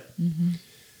Spirit. Mm-hmm.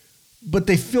 But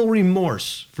they feel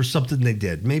remorse for something they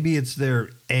did. Maybe it's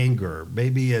their anger.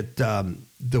 Maybe it's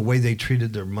the way they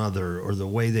treated their mother, or the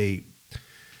way they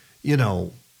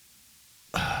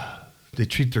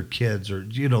treat their kids, or,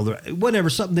 whatever,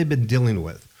 something they've been dealing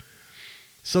with.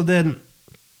 So then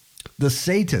the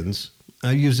Satans...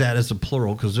 I use that as a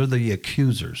plural because they're the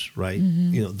accusers, right?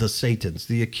 Mm-hmm. The Satans,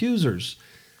 the accusers,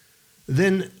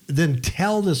 then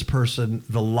tell this person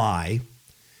the lie,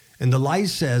 and the lie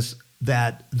says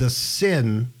that the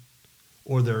sin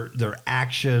or their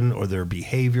action or their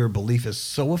behavior, belief is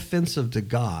so offensive to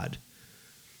God,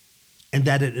 and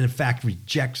that it in fact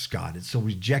rejects God. It's so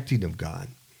rejecting of God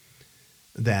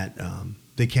that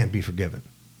they can't be forgiven.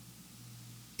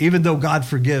 Even though God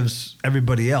forgives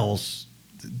everybody else,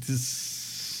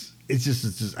 it's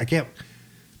just I can't.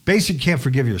 Basically, you can't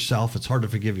forgive yourself. It's hard to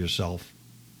forgive yourself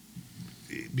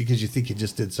because you think you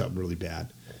just did something really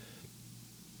bad.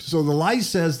 So the lie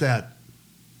says that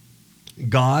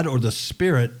God or the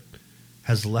Spirit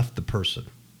has left the person.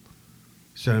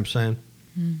 See what I'm saying?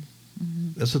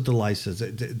 That's what the lie says.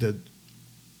 The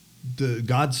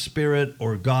God's spirit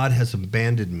or God has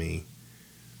abandoned me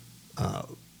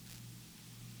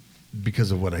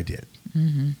because of what I did.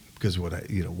 Because of what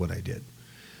I did.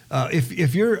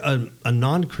 If you're a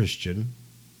non-Christian,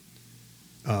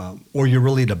 or you're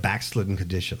really in a backslidden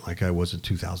condition, like I was in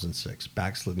 2006,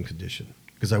 backslidden condition,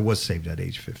 because I was saved at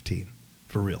age 15,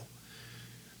 for real.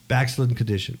 Backslidden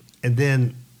condition. And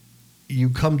then you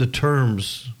come to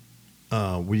terms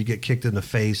where you get kicked in the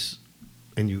face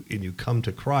and you come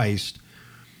to Christ,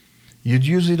 you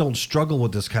usually don't struggle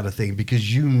with this kind of thing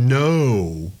because you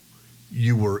know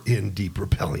you were in deep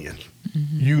rebellion.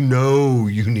 You know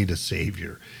you need a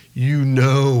savior. You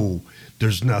know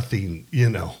there's nothing,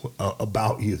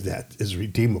 about you that is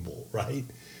redeemable, right?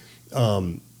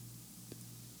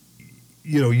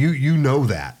 You know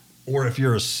that. Or if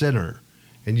you're a sinner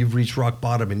and you've reached rock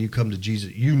bottom and you come to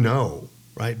Jesus,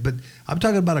 right? But I'm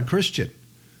talking about a Christian.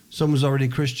 Someone's already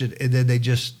Christian, and then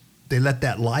they let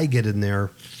that lie get in there.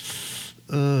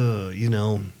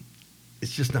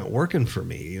 It's just not working for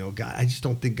me. God, I just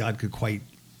don't think God could quite,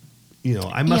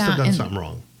 I must have done something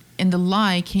wrong. And the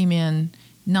lie came in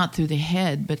not through the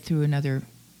head, but through another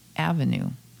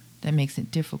avenue that makes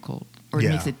it difficult or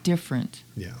makes it different.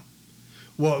 Yeah.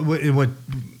 Well,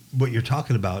 what you're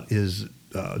talking about is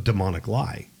demonic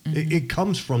lie. It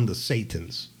comes from the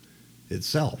Satan's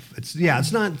itself. It's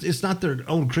not their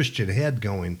own Christian head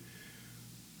going,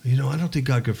 I don't think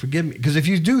God could forgive me. Because if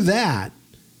you do that,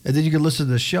 and then you can listen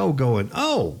to the show going,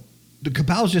 oh, the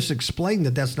Kapows just explained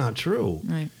that that's not true.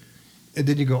 Right. And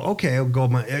then you go, okay, I'll go.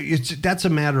 That's a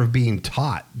matter of being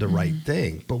taught the right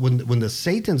thing. But when the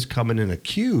Satans come in and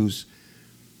accuse,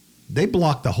 they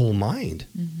block the whole mind.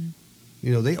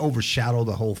 They overshadow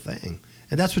the whole thing,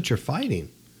 and that's what you're fighting.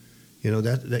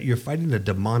 That you're fighting a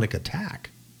demonic attack,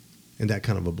 and that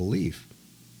kind of a belief.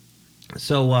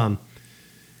 So,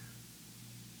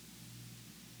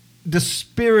 the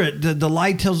spirit, the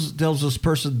lie tells this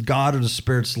person God or the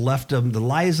spirit's left them. The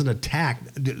lie is an attack.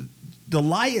 The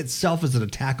lie itself is an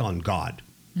attack on God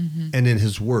and in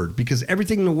His Word, because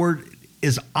everything in the Word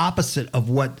is opposite of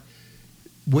what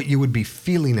you would be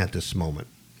feeling at this moment.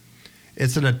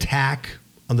 It's an attack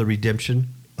on the redemption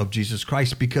of Jesus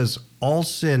Christ, because all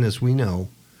sin, as we know,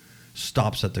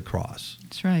 stops at the cross.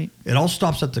 That's right. It all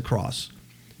stops at the cross.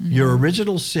 Your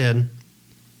original sin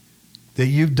that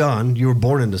you've done, you were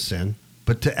born into sin,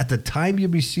 but at the time you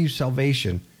received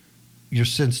salvation, your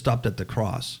sin stopped at the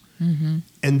cross.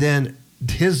 And then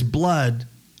His blood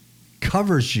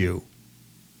covers you.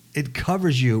 It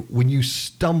covers you when you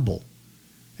stumble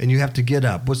and you have to get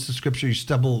up. What's the scripture? You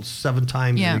stumble 7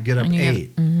 times and you get up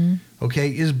 8.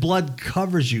 Okay? His blood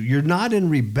covers you. You're not in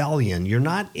rebellion. You're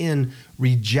not in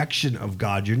rejection of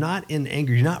God. You're not in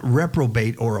anger. You're not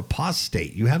reprobate or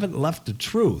apostate. You haven't left the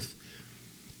truth.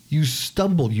 You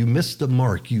stumbled. You missed the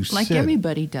mark. You like sinned.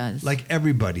 Everybody does. Like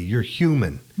everybody. You're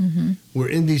human. We're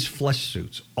in these flesh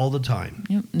suits all the time.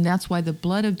 Yep. And that's why the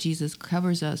blood of Jesus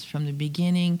covers us from the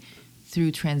beginning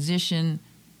through transition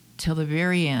till the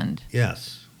very end.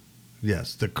 Yes.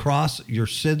 The cross, your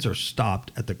sins are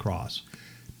stopped at the cross.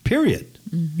 Period.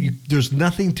 There's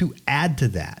nothing to add to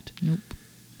that. Nope.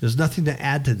 There's nothing to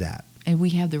add to that. And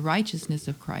we have the righteousness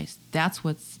of Christ. That's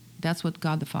what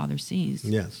God the Father sees.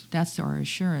 Yes. That's our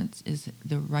assurance, is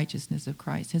the righteousness of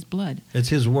Christ, His blood. It's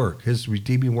His work, His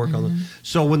redeeming work.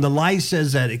 So when the lie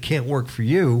says that it can't work for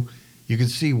you, you can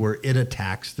see where it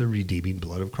attacks the redeeming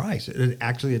blood of Christ. It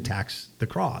actually attacks the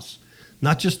cross,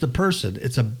 not just the person.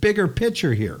 It's a bigger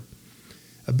picture here.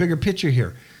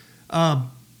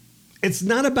 It's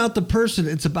not about the person.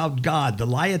 It's about God. The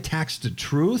lie attacks the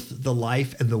truth, the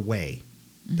life, and the way.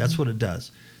 That's what it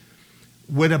does.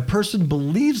 When a person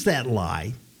believes that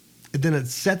lie, then it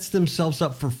sets themselves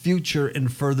up for future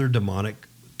and further demonic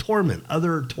torment.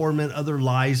 Other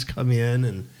lies come in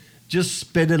and just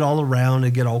spin it all around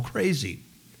and get all crazy.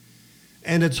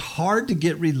 And it's hard to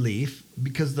get relief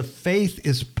because the faith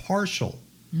is partial.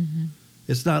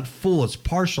 It's not full, it's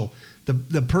partial.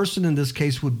 The person in this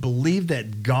case would believe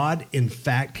that God, in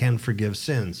fact, can forgive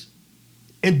sins.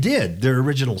 And did, their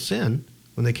original sin,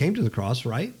 when they came to the cross,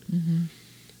 right?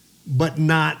 But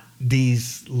not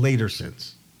these later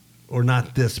sins, or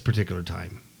not this particular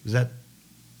time. Does that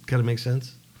kind of make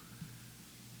sense?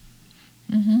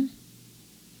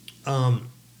 Or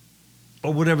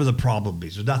whatever the problem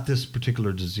is, or not this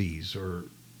particular disease, or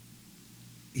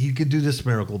He could do this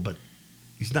miracle, but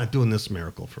He's not doing this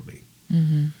miracle for me.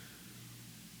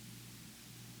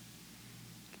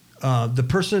 The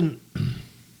person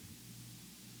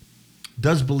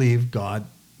does believe God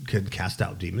can cast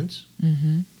out demons.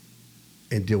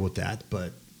 and deal with that.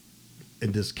 But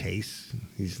in this case,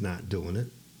 he's not doing it.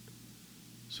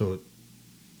 So,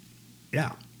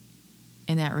 yeah.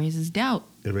 And that raises doubt.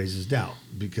 It raises doubt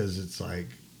because it's like,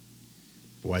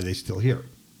 why are they still here?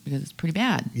 Because it's pretty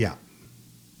bad. Yeah.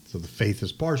 So the faith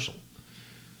is partial.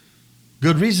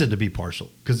 Good reason to be partial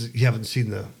because you haven't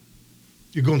seen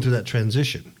you're going through that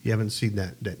transition. You haven't seen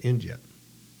that end yet.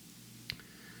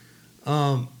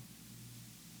 So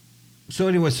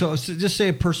anyway, so just say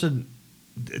a person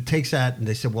takes that and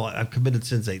they say, well, I've committed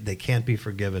sins. They can't be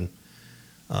forgiven.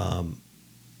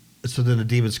 So then the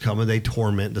demons come and they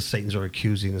torment, the Satans are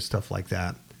accusing and stuff like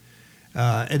that.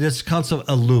 And it's constantly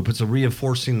a loop. It's a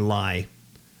reinforcing lie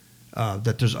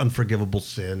that there's unforgivable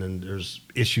sin and there's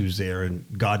issues there and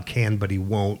God can, but he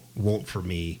won't for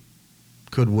me.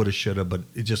 Could, woulda, shoulda, but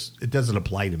it doesn't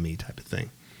apply to me type of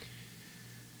thing.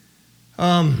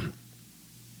 And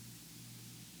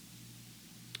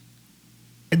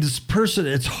this person,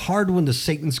 it's hard when the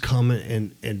Satans come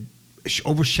and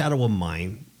overshadow a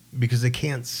mind because they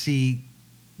can't see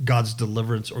God's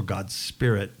deliverance or God's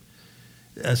spirit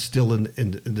still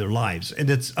in their lives. And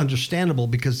it's understandable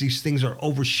because these things are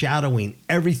overshadowing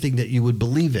everything that you would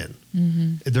believe in.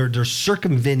 Mm-hmm. They're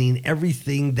circumventing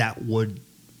everything that would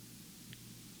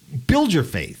build your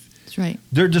faith. That's right.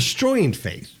 They're destroying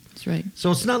faith. That's right.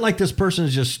 So it's not like this person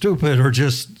is just stupid or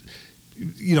just,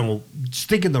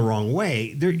 thinking the wrong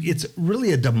way. It's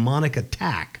really a demonic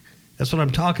attack. That's what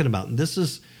I'm talking about. And this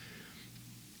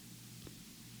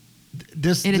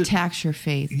attacks your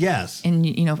faith. Yes. And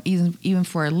even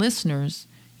for our listeners,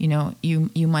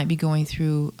 you might be going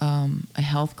through a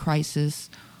health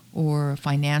crisis or a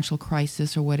financial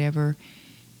crisis or whatever,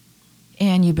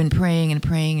 and you've been praying and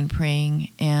praying and praying,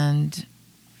 and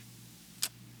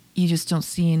you just don't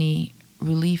see any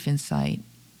relief in sight,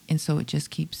 and so it just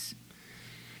keeps.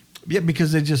 Yeah,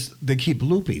 because they keep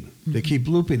looping. Mm-hmm. They keep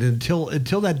looping until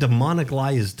that demonic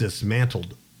lie is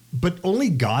dismantled. But only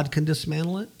God can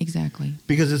dismantle it. Exactly.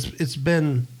 Because it's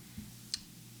been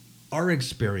our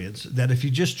experience that if you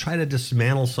just try to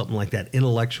dismantle something like that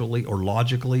intellectually or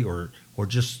logically or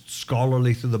just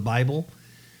scholarly through the Bible,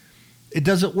 it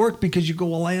doesn't work because you go,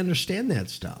 well, I understand that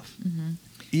stuff.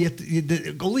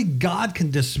 Mm-hmm. Only God can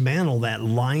dismantle that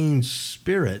lying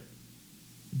spirit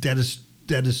that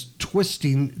is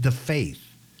twisting the faith.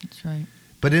 That's right.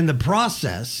 But in the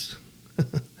process,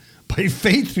 by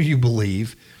faith you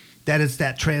believe that it's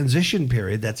that transition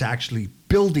period that's actually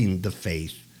building the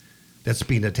faith that's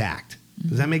being attacked. Mm-hmm.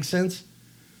 Does that make sense?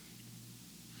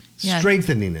 Yeah.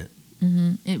 Strengthening it.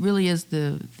 Mm-hmm. It really is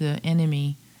the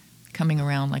enemy coming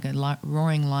around like a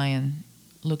roaring lion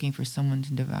looking for someone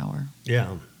to devour.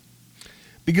 Yeah.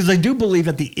 Because I do believe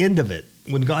at the end of it,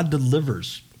 when God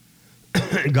delivers,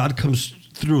 God comes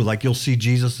through, like you'll see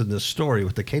Jesus in this story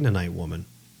with the Canaanite woman,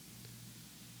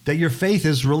 that your faith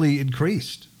is really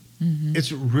increased. Mm-hmm.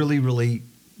 It's really, really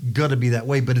going to be that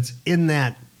way, but it's in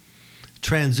that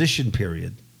transition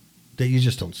period that you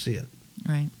just don't see it.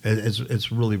 Right.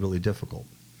 It's really, really difficult.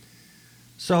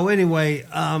 So anyway,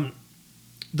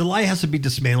 the lie has to be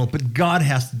dismantled, but God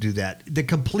has to do that. The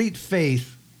complete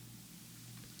faith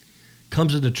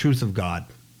comes in the truth of God,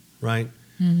 right?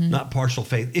 Mm-hmm. Not partial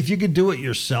faith. If you could do it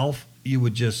yourself, you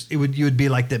would be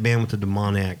like that man with the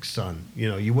demoniac son.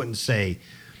 You wouldn't say,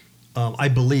 I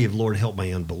believe, Lord, help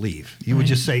my unbelief. You would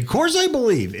just say, of course I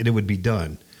believe, and it would be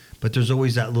done. But there's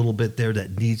always that little bit there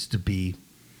that needs to be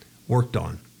worked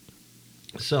on.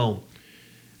 So,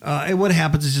 and what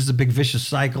happens is just a big vicious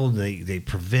cycle. They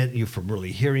prevent you from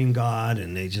really hearing God,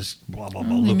 and they just blah, blah,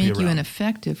 blah, they make you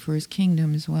ineffective for his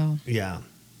kingdom as well. Yeah,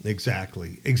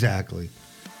 exactly.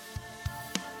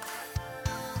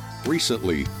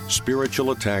 Recently,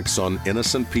 spiritual attacks on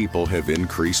innocent people have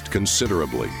increased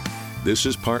considerably. This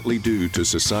is partly due to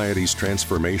society's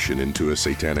transformation into a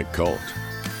satanic cult.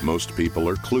 Most people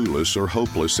are clueless or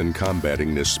hopeless in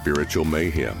combating this spiritual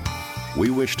mayhem. We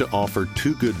wish to offer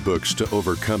 2 good books to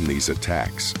overcome these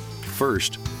attacks.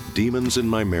 First, Demons in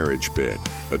My Marriage Bed,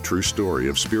 a true story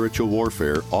of spiritual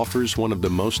warfare, offers one of the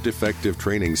most effective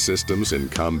training systems in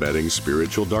combating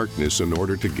spiritual darkness in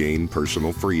order to gain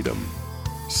personal freedom.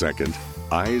 Second,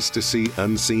 Eyes to See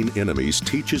Unseen Enemies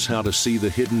teaches how to see the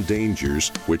hidden dangers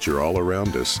which are all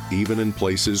around us, even in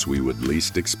places we would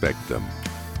least expect them.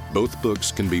 Both books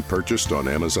can be purchased on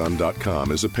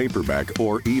Amazon.com as a paperback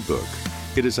or ebook.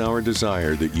 It is our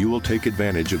desire that you will take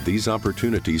advantage of these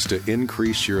opportunities to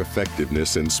increase your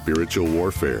effectiveness in spiritual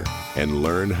warfare and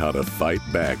learn how to fight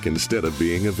back instead of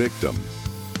being a victim.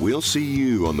 We'll see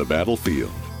you on the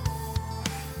battlefield.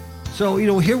 So,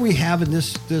 here we have in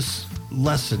this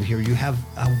lesson here, you have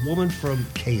a woman from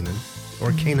Canaan, or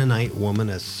a Canaanite woman,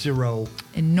 a Syro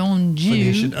A non-Jew.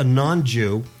 Phoenician, a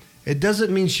non-Jew. It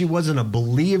doesn't mean she wasn't a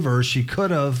believer. She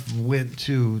could have went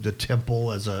to the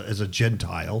temple as a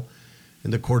Gentile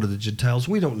in the court of the Gentiles.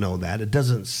 We don't know that. It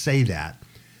doesn't say that.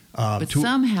 But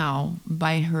somehow,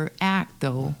 by her act,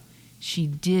 though, she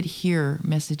did hear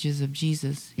messages of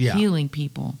Jesus healing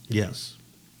people. Yes.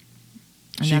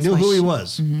 And She that's knew why who he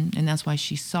was. And that's why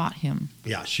she sought him.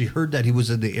 Yeah, she heard that he was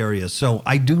in the area. So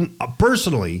I do,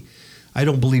 personally, I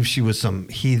don't believe she was some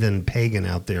heathen pagan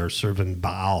out there serving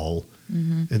Baal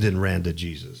and then ran to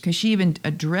Jesus. Because she even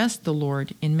addressed the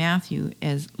Lord in Matthew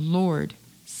as Lord,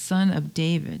 Son of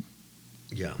David.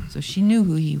 Yeah. So she knew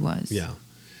who he was. Yeah.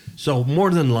 So more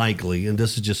than likely, and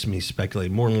this is just me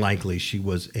speculating, more than likely she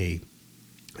was a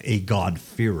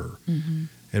God-fearer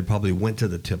and probably went to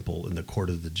the temple in the court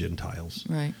of the Gentiles.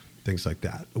 Right. Things like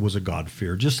that. It was a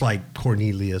God-fearer, just like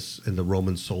Cornelius and the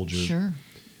Roman soldiers Sure.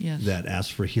 Yes. that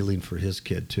asked for healing for his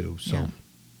kid too. So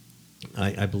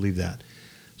Yeah. I believe that.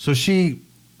 So she...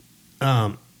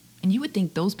 And you would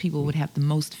think those people would have the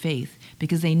most faith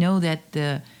because they know that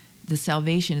the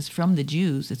salvation is from the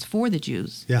Jews. It's for the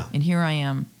Jews. Yeah. And here I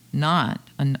am, not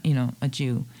a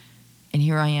Jew, and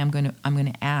here I am I'm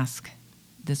going to ask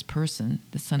this person,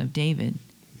 the Son of David,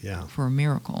 Yeah. for a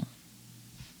miracle.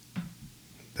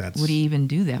 That's... Would he even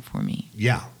do that for me?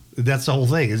 Yeah. That's the whole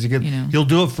thing. Is he gonna, You know. He'll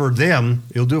do it for them.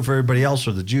 He'll do it for everybody else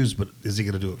or the Jews, but is he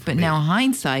going to do it for But me? now,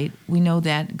 hindsight, we know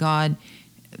that God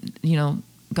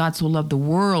so loved the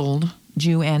world,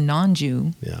 Jew and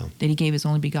non-Jew, Yeah. that he gave his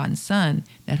only begotten Son,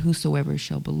 that whosoever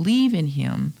shall believe in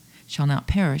him shall not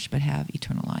perish but have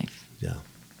eternal life. Yeah,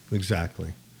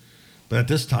 exactly. But at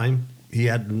this time, he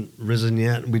hadn't risen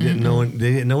yet. We didn't know.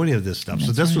 They didn't know any of this stuff. So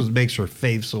That's this right. was makes her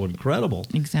faith so incredible.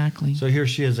 Exactly. So here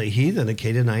she is, a heathen, a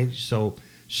Canaanite. So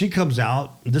she comes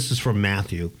out. This is from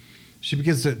Matthew. She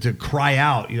begins to cry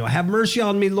out, have mercy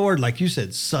on me, Lord. Like you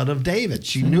said, Son of David.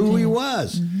 She knew who he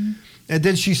was. And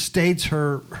then she states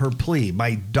her plea.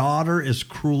 My daughter is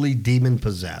cruelly demon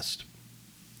possessed.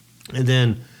 And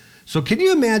then, so can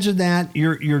you imagine that?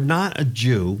 You're not a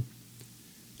Jew.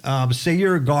 Say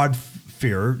you're a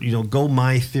God-fearer. Go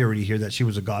my theory here that she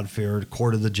was a God-fearer,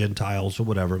 court of the Gentiles or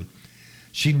whatever.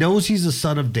 She knows he's the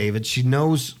son of David. She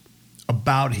knows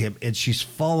about him, and she's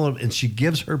followed, and she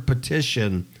gives her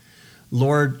petition,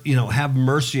 Lord, have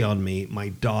mercy on me. My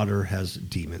daughter has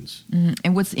demons.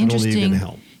 And what's And only you interesting can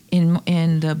help.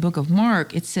 in the book of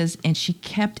Mark, it says, and she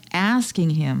kept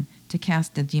asking him to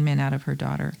cast the demon out of her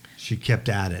daughter. She kept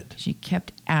at it. She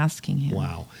kept asking him.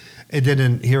 Wow. And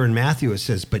then here in Matthew it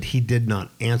says, but he did not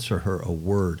answer her a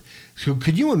word. So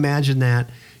could you imagine that?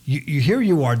 Here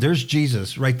you are, there's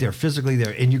Jesus right there, physically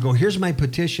there, and you go, here's my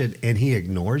petition, and he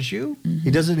ignores you? He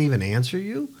doesn't even answer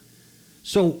you?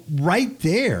 So right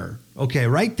there,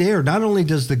 not only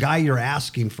does the guy you're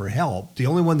asking for help, the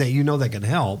only one that you know that can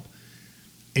help,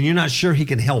 and you're not sure he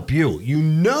can help you. You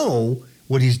know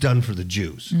what he's done for the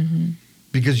Jews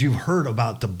because you've heard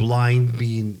about the blind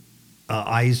being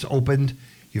eyes opened.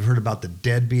 You've heard about the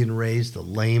dead being raised, the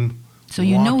lame So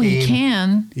you know he walking.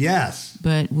 can, Yes,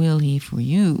 but will he for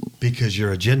you? because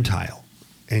you're a Gentile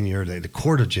and you're the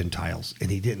court of Gentiles, and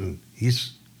he didn't.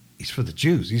 He's for the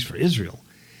Jews. He's for Israel.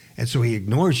 And so he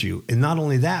ignores you. And not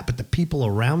only that, but the people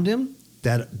around him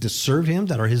that serve him,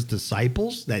 that are his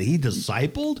disciples, that he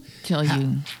discipled, Tell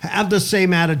you. have the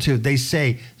same attitude. They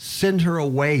say, send her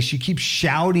away. She keeps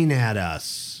shouting at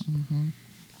us.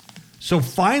 So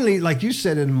finally, like you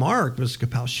said in Mark, Ms.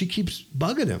 Capel, she keeps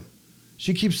bugging him.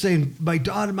 She keeps saying, my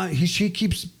daughter, she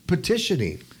keeps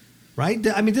petitioning, right?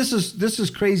 I mean, this is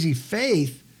crazy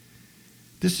faith.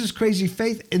 This is crazy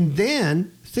faith. And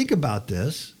then think about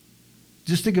this.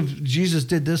 Just think if Jesus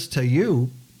did this to you.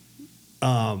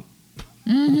 What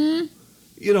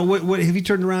if he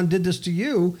turned around and did this to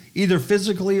you, either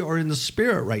physically or in the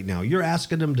spirit right now? You're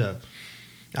asking him to,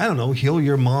 I don't know, heal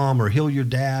your mom or heal your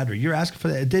dad, or you're asking for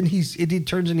that. And then he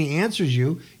turns and he answers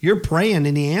you. You're praying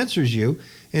and he answers you.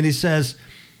 And he says,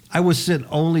 I was sent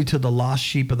only to the lost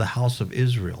sheep of the house of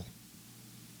Israel.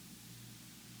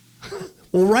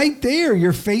 Well, right there,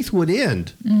 your faith would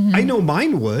end. I know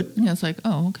mine would. Yeah, it's like,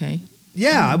 oh, okay.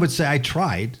 Yeah, I would say I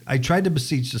tried. I tried to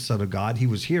beseech the Son of God. He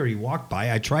was here. He walked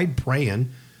by. I tried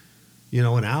praying,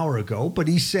 an hour ago. But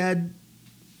he said,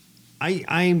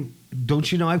 I'm. Don't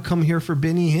you know I've come here for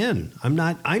Benny Hinn?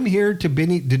 I'm here to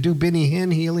do Benny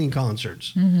Hinn healing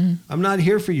concerts. I'm not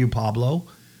here for you, Pablo.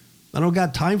 I don't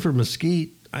got time for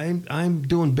Mesquite. I'm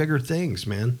doing bigger things,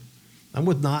 man. I'm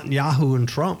with Netanyahu and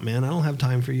Trump, man. I don't have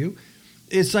time for you.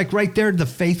 It's like right there, the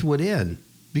faith would end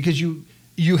because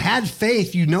you had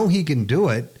faith. You know he can do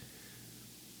it,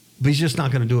 but he's just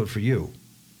not going to do it for you.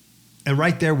 And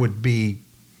right there would be,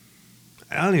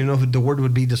 I don't even know if the word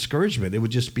would be discouragement. It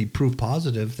would just be proof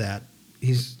positive that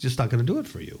he's just not going to do it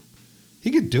for you.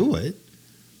 He could do it,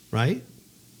 right?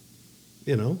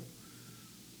 You know,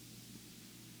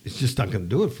 it's just not going to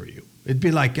do it for you. It'd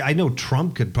be like, I know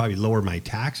Trump could probably lower my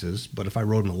taxes, but if I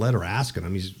wrote him a letter asking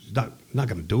him, he's not going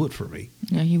to do it for me.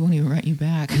 Yeah, he won't even write you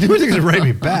back. He wasn't going to write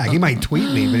me back. He might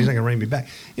tweet me, but he's not going to write me back.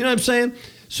 You know what I'm saying?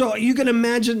 So you can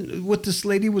imagine what this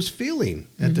lady was feeling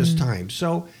at this time.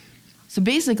 So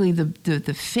basically,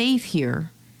 the faith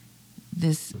here,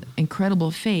 this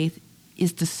incredible faith,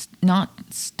 is to not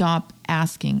stop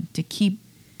asking, to keep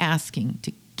asking,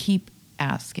 to keep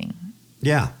asking.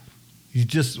 yeah, you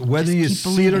just, whether Just you keep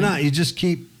see it or believing. not, you just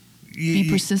keep. Be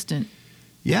persistent.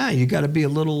 Yeah, you got to be a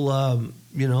little,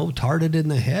 tarted in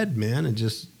the head, man, and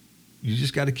you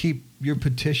just got to keep your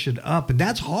petition up, and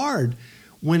that's hard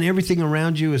when everything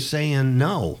around you is saying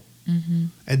no,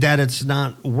 and that it's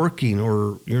not working,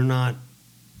 or you're not,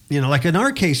 like in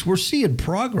our case, we're seeing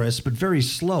progress, but very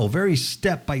slow, very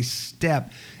step by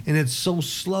step, and it's so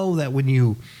slow that when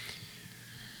you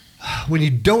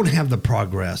don't have the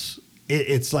progress,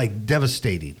 it's like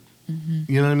devastating.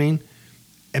 You know what I mean?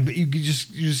 But you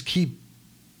just keep,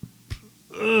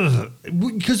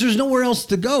 because there's nowhere else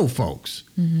to go, folks.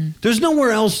 There's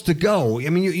nowhere else to go. I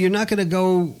mean, you're not going to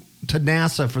go to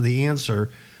NASA for the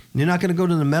answer. You're not going to go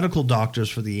to the medical doctors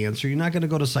for the answer. You're not going to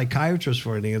go to psychiatrists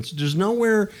for an answer. There's no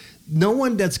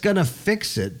one that's going to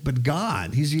fix it but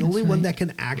God. He's the only one that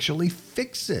can actually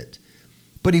fix it.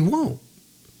 But he won't.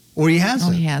 Or he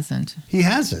hasn't. Oh, he hasn't. He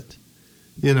hasn't.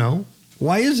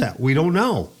 Why is that? We don't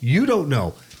know. You don't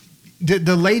know.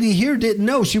 The lady here didn't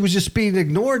know. She was just being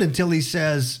ignored until he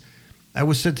says, I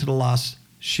was sent to the lost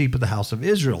sheep of the house of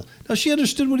Israel. Now, she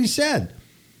understood what he said.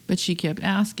 But she kept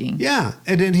asking. Yeah.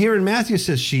 And then here in Matthew it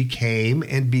says, she came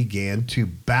and began to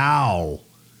bow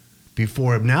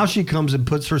before him. Now she comes and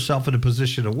puts herself in a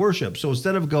position of worship. So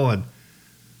instead of going,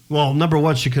 well, number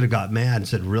one, she could have got mad and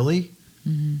said, really?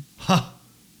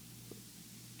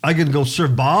 I can go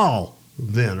serve Baal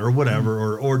then, or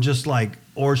whatever, or just like,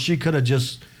 or she could have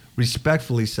just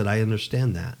respectfully said, I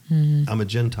understand that. I'm a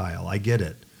Gentile. I get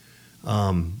it.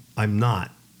 I'm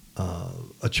not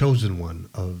a chosen one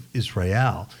of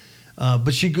Israel.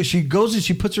 But she goes and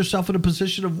she puts herself in a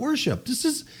position of worship. This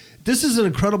is an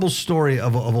incredible story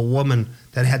of a woman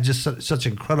that had just such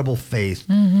incredible faith.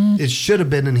 It should have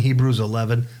been in Hebrews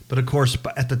 11, but of course,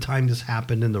 at the time this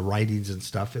happened in the writings and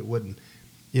stuff, it wouldn't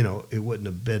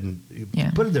have been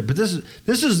put it there. But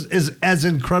this is as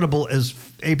incredible as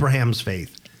Abraham's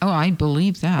faith. Oh, I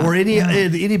believe that. Or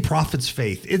any prophet's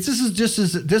faith. This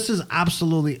is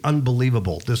absolutely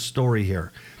unbelievable, this story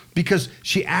here, because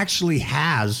she actually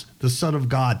has the Son of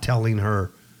God telling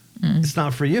her, it's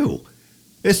not for you.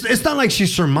 It's not like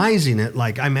she's surmising it,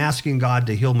 like I'm asking God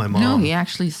to heal my mom. No, he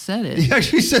actually said it. He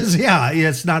actually says, yeah,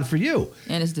 it's not for you.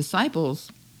 And his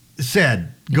disciples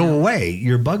said, go away,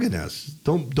 you're bugging us.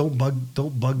 Don't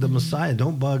bug the Messiah.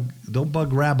 Don't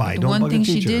bug Rabbi. The don't one bug thing a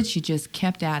she teacher. did, she just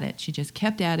kept at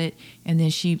it. And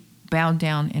then she bowed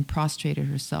down and prostrated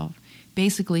herself,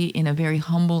 basically in a very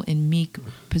humble and meek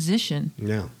position.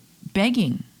 Yeah.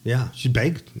 Begging. Yeah, she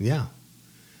begged. Yeah.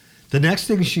 The next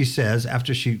thing she says,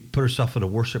 after she put herself in a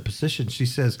worship position, she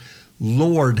says,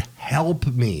 Lord, help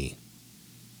me.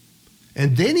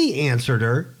 And then he answered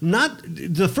her, not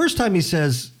the first time he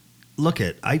says, look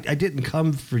I didn't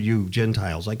come for you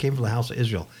Gentiles. I came from the house of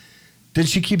Israel. Then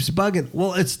she keeps bugging.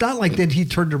 Well, it's not like then he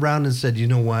turned around and said, you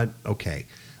know what? Okay,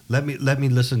 let me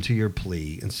listen to your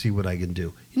plea and see what I can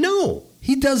do. No,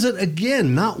 he does it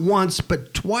again, not once,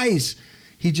 but twice.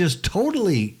 He just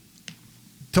totally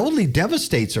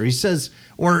devastates her. He says,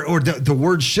 or the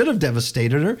word should have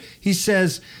devastated her. He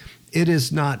says, it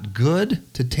is not good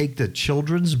to take the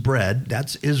children's bread,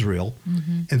 that's Israel,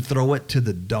 and throw it to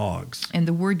the dogs. And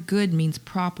the word good means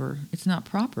proper. It's not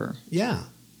proper. Yeah.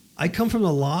 I come from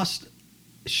the lost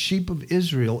sheep of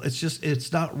Israel.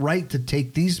 It's not right to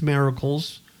take these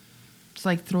miracles. It's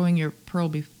like throwing your pearl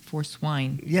before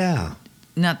swine. Yeah.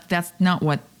 That's not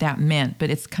what that meant, but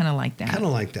it's kind of like that. Kind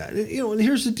of like that. And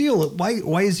here's the deal.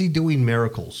 Why is he doing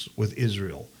miracles with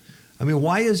Israel? I mean,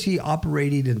 why is he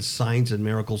operating in signs and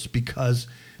miracles? Because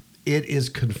it is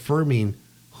confirming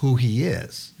who he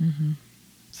is.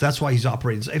 So that's why he's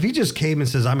operating. If he just came and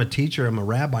says, I'm a teacher, I'm a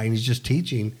rabbi, and he's just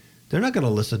teaching, they're not going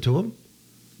to listen to him.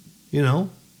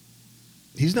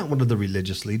 He's not one of the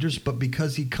religious leaders, but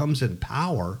because he comes in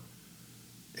power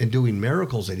and doing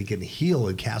miracles and he can heal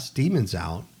and cast demons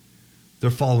out, they're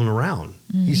following around.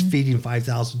 He's feeding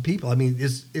 5,000 people. I mean,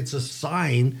 it's a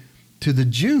sign to the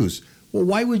Jews. Well,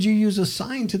 why would you use a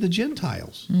sign to the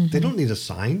Gentiles? They don't need a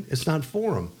sign. It's not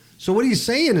for them. So what he's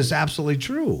saying is absolutely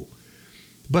true.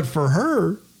 But for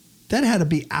her, that had to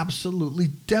be absolutely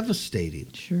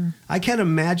devastating. Sure. I can't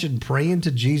imagine praying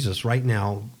to Jesus right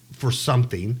now for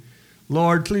something.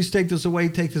 Lord, please take this away,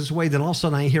 take this away. Then all of a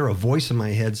sudden I hear a voice in my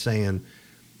head saying,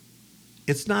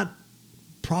 it's not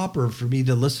proper for me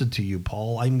to listen to you,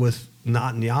 Paul. I'm with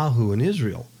Netanyahu in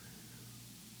Israel.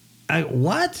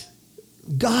 What?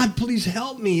 God, please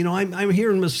help me. You know, I'm here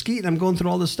in Mesquite and I'm going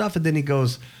through all this stuff. And then he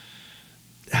goes,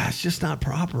 it's just not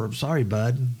proper. I'm sorry,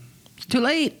 bud. It's too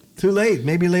late. Too late.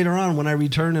 Maybe later on when I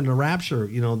return in the rapture,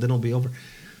 you know, then it'll be over.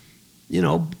 You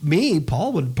know,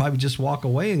 Paul would probably just walk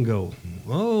away and go,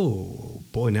 oh,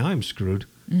 boy, now I'm screwed.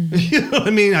 Mm-hmm. You know what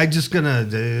I mean?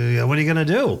 What are you going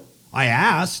to do? I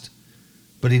asked,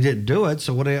 but he didn't do it.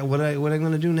 So what am I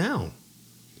going to do now?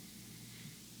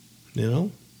 You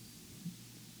know?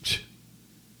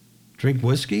 Drink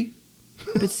whiskey?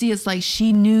 But see, it's like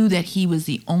she knew that he was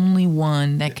the only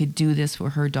one that could do this for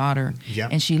her daughter. Yep.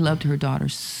 And she loved her daughter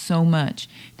so much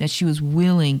that she was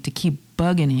willing to keep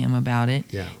bugging him about it.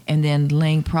 Yeah. And then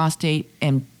laying prostrate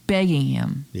and begging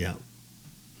him. Yeah.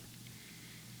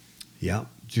 Yeah.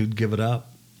 You'd give it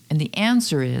up. And the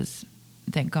answer is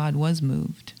that God was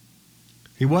moved.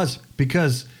 He was,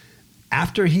 because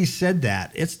after he said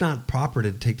that, it's not proper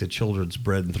to take the children's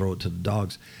bread and throw it to the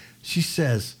dogs. She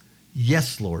says,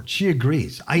 yes, Lord. She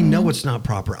agrees. I know it's not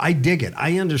proper. I dig it.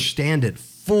 I understand it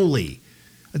fully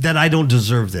that I don't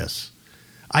deserve this.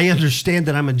 I understand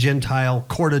that I'm a Gentile,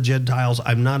 court of Gentiles.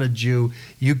 I'm not a Jew.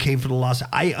 You came for the lost.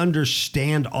 I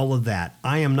understand all of that.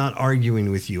 I am not arguing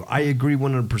with you. I agree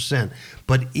 100%.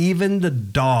 But even the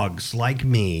dogs like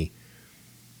me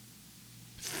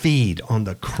feed on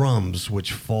the crumbs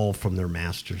which fall from their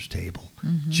master's table.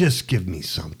 Mm-hmm. Just give me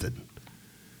something.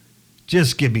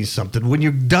 Just give me something. When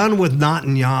you're done with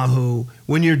Netanyahu,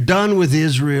 when you're done with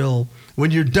Israel,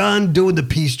 when you're done doing the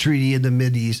peace treaty in the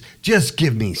Mideast, just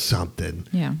give me something.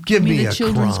 Yeah. Give me the a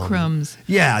children's crumb. crumbs.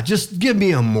 Yeah, just give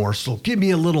me a morsel. Give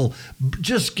me a little,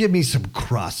 just give me some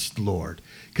crust, Lord.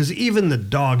 Because even the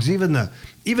dogs, even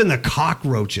the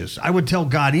cockroaches, I would tell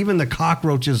God, even the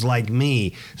cockroaches like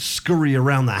me scurry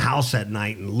around the house at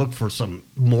night and look for some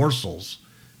morsels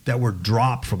that were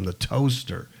dropped from the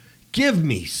toaster. Give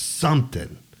me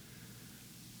something.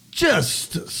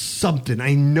 Just something.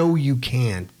 I know you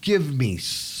can. Give me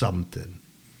something.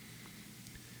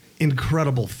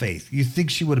 Incredible faith. You think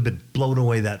she would have been blown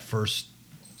away the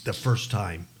first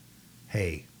time.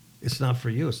 Hey, it's not for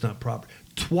you. It's not proper.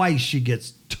 Twice she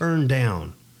gets turned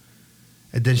down.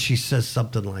 And then she says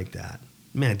something like that.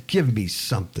 Man, give me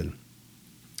something.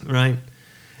 Right?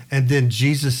 And then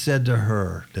Jesus said to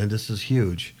her, and this is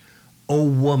huge, "O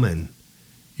woman,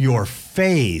 your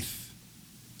faith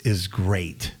is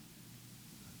great.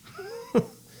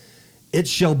 It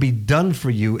shall be done for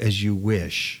you as you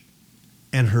wish."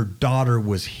 And her daughter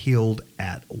was healed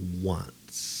at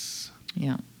once.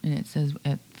 Yeah, and it says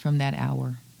from that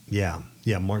hour. Yeah,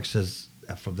 Mark says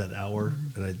from that hour,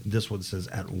 and this one says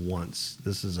at once.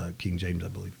 This is King James, I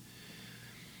believe.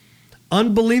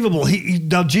 Unbelievable.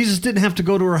 Now, Jesus didn't have to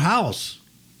go to her house.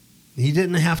 He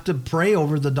didn't have to pray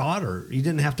over the daughter. He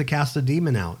didn't have to cast the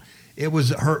demon out. It was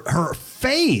her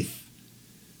faith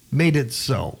made it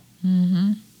so.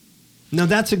 Mm-hmm. Now,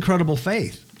 that's incredible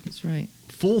faith. That's right.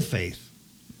 Full faith.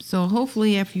 So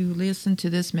hopefully if you listen to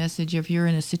this message, if you're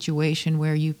in a situation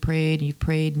where you prayed and you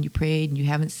prayed and you prayed and you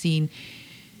haven't seen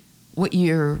what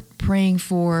you're praying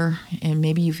for, and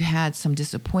maybe you've had some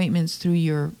disappointments through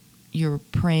your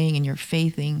praying and your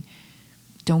faithing,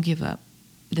 don't give up.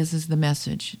 This is the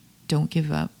message. Don't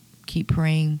give up. Keep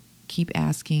praying. Keep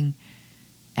asking.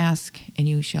 Ask and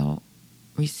you shall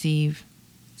receive.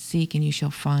 Seek and you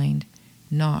shall find.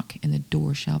 Knock and the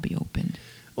door shall be opened.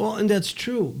 Well, and that's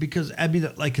true because, Abby,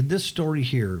 like in this story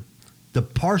here,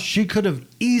 she could have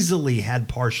easily had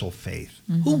partial faith.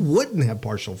 Mm-hmm. Who wouldn't have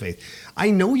partial faith?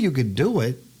 I know you could do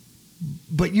it,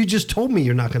 but you just told me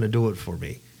you're not going to do it for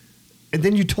me. And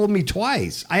then you told me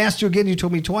twice. I asked you again, you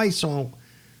told me twice, so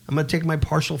I'm going to take my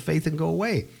partial faith and go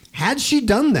away. Had she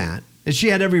done that, and she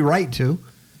had every right to,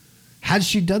 had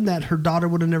she done that, her daughter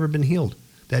would have never been healed.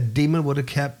 That demon would have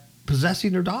kept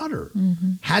possessing her daughter.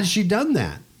 Mm-hmm. Had she done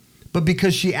that. But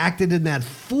because she acted in that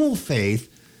full faith,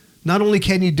 not only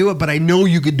can you do it, but I know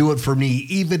you could do it for me,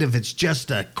 even if it's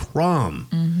just a crumb.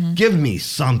 Mm-hmm. Give me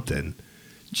something.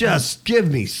 Just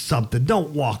give me something.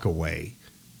 Don't walk away.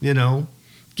 You know?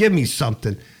 Give me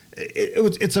something.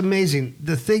 It's amazing.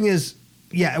 The thing is,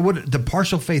 the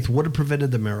partial faith would have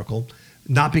prevented the miracle,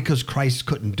 not because Christ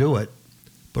couldn't do it,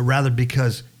 but rather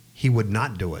because he would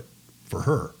not do it for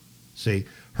her. See,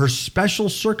 her special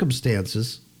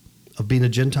circumstances of being a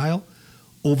Gentile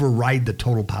override the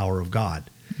total power of God.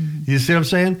 You see what I'm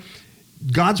saying?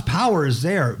 God's power is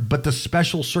there, but the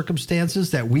special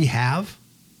circumstances that we have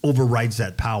overrides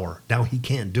that power. Now, he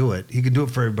can't do it. He can do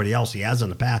it for everybody else. He has in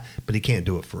the past, but he can't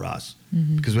do it for us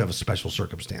because we have a special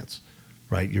circumstance,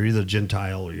 right? You're either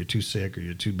Gentile or you're too sick or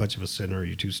you're too much of a sinner or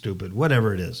you're too stupid,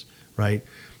 whatever it is, right?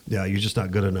 Yeah, you're just not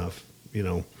good enough, you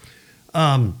know.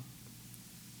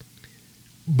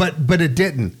 But it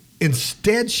didn't.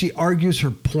 Instead, she argues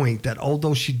her point that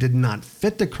although she did not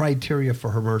fit the criteria for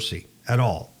her mercy at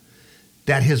all,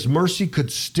 that his mercy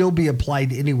could still be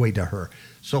applied anyway to her.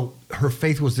 So her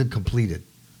faith was incompleted.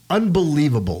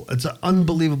 Unbelievable. It's an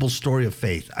unbelievable story of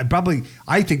faith.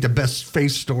 I think the best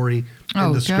faith story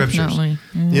in the scriptures. Definitely.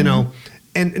 You know,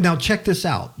 and now check this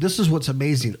out. This is what's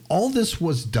amazing. All this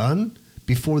was done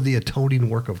before the atoning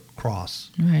work of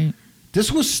cross. Right.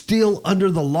 This was still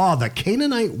under the law. The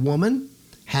Canaanite woman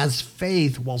has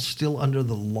faith while still under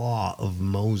the law of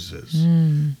Moses.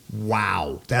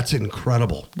 Wow, that's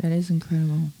incredible. That is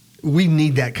incredible. We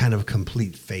need that kind of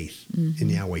complete faith in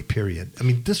Yahweh, period. I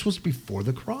mean, this was before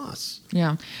the cross.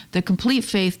 Yeah. The complete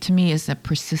faith to me is a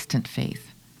persistent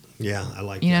faith. Yeah, I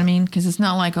like that. You know what I mean? Because it's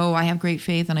not like, oh, I have great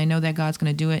faith and I know that God's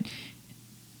going to do it.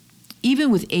 Even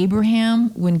with Abraham,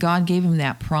 when God gave him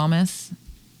that promise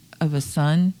of a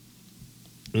son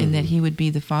and that he would be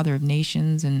the father of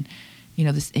nations and, you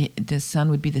know, the son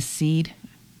would be the seed.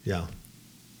 Yeah.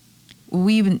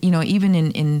 We even, you know, even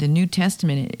in the New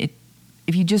Testament,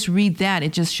 if you just read that,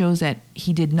 it just shows that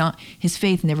his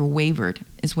faith never wavered,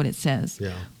 is what it says.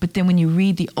 Yeah. But then when you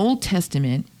read the Old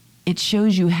Testament, it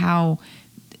shows you how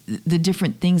the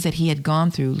different things that he had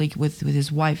gone through, like with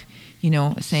his wife, you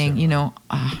know, saying, you know,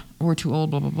 we're too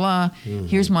old, blah, blah, blah.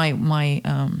 Here's my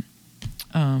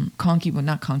concubine, well,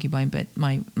 not concubine, but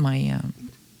my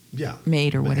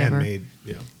maid or whatever. Handmaid,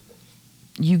 yeah.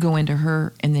 You go into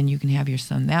her, and then you can have your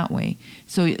son that way.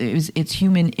 So it's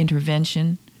human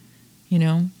intervention, you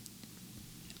know.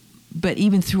 But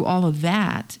even through all of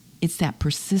that, it's that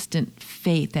persistent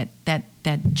faith,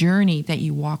 that journey that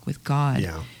you walk with God.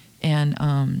 Yeah.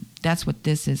 And that's what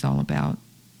this is all about.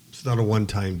 It's not a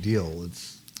one-time deal.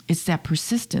 It's that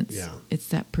persistence. Yeah. It's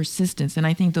that persistence. And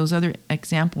I think those other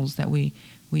examples that we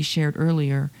shared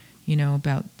earlier, you know,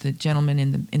 about the gentleman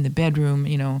in the bedroom,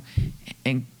 you know,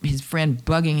 and his friend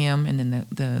bugging him, and then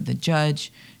the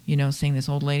judge, you know, saying, this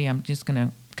old lady, I'm just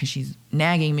gonna, because she's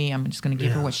nagging me, I'm just gonna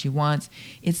give her what she wants.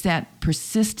 It's that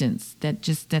persistence that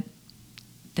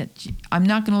I'm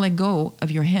not gonna let go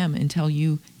of your hem until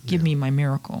you give me my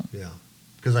miracle. Yeah,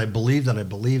 because I believe that I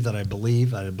believe that I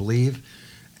believe that I believe,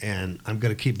 and I'm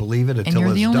gonna keep believing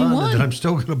until it's done, and then I'm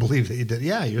still gonna believe that you did.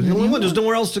 Yeah, you're the only one. There's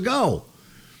nowhere else to go.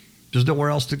 There's nowhere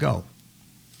else to go.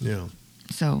 Yeah.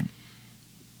 So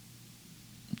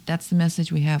that's the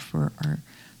message we have for our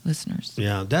listeners.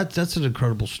 Yeah, that's an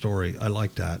incredible story. I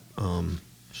like that.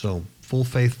 So full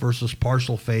faith versus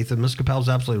partial faith. And Ms. Capel's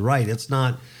absolutely right. It's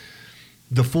not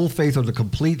the full faith or the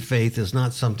complete faith is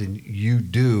not something you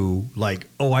do like,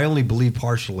 oh, I only believe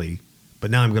partially,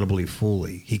 but now I'm going to believe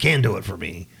fully. He can do it for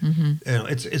me. You know,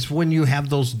 it's when you have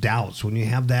those doubts, when you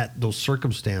have those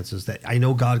circumstances that I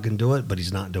know God can do it, but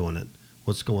he's not doing it.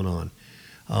 What's going on?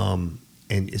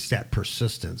 And it's that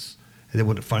persistence. And then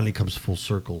when it finally comes full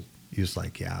circle, you're just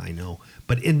like, yeah, I know.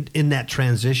 But in that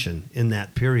transition, in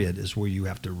that period is where you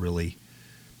have to really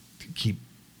keep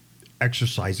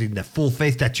exercising the full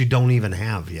faith that you don't even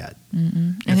have yet.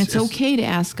 And it's okay to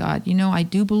ask God, you know, I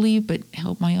do believe, but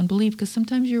help my unbelief, because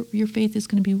sometimes your faith is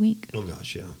going to be weak. Oh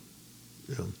gosh, yeah.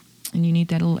 And you need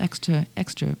that little extra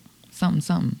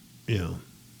something. Yeah,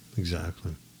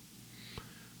 exactly.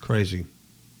 Crazy.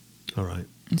 All right.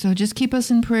 And so just keep us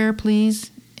in prayer,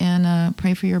 please, and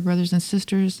pray for your brothers and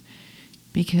sisters,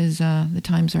 because the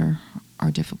times are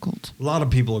difficult. A lot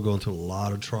of people are going through a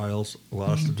lot of trials.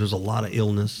 There's a lot of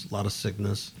illness, a lot of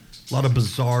sickness, a lot of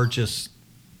bizarre just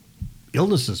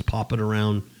illnesses popping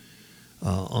around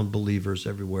on believers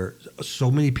everywhere. So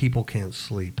many people can't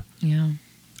sleep. Yeah.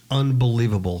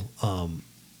 Unbelievable.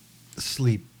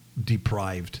 Sleep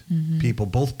deprived people,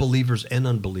 both believers and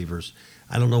unbelievers.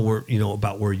 I don't know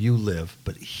about where you live,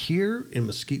 but here in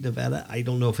Mesquite, Nevada, I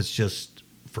don't know if it's just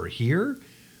for here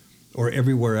or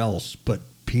everywhere else, but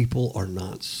people are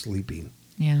not sleeping.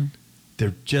 Yeah.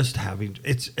 They're just having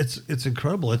it's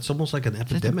incredible. It's almost like an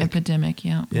epidemic. It's an epidemic,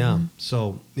 yeah. Yeah.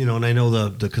 So, and I know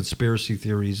the conspiracy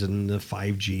theories and the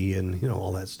 5G and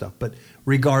all that stuff, but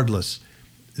regardless,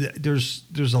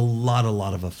 there's a lot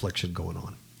of affliction going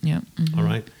on. Yeah. All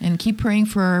right. And keep praying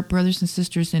for our brothers and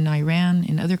sisters in Iran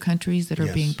and other countries that are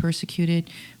Yes. being persecuted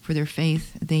for their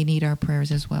faith. They need our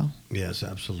prayers as well. Yes,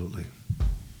 absolutely.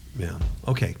 Yeah.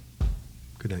 Okay.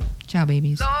 Good night. Ciao,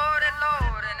 babies. Lordy,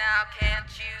 Lordy, now can't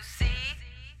you see?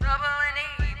 Trouble and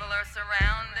evil are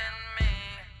surrounding me.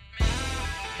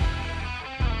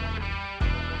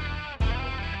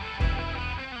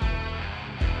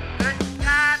 Good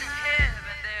God in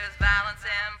heaven, there's violence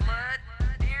and blood,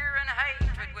 fear and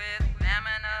hatred with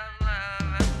famine of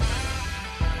love.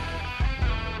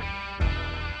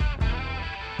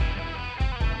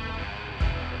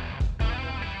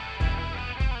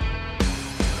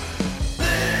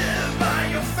 Live by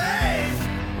your faith.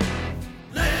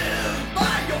 Live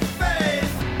by your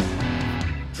faith.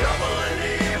 Trouble and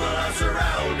evil are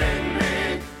surrounding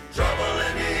me. Trouble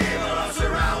and evil are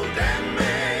surrounding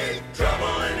me.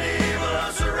 Trouble and evil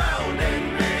are surrounding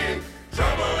me.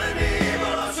 Trouble and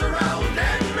evil are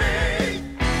surrounding me.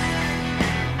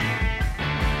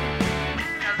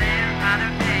 Now live by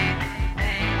their faith.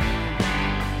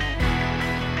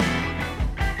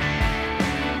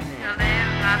 Now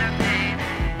live by their faith.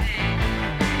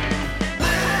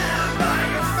 Live by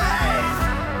your faith.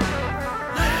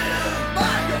 Live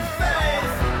by your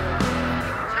faith.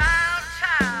 Child,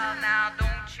 child, now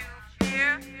don't you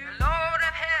fear. The Lord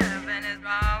of heaven is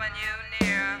drawing you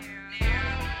near.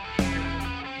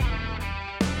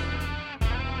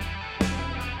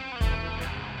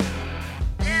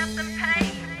 Death and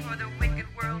pain for the wicked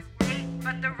world's hate,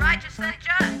 but the righteous and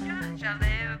just shall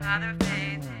live by their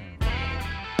faith.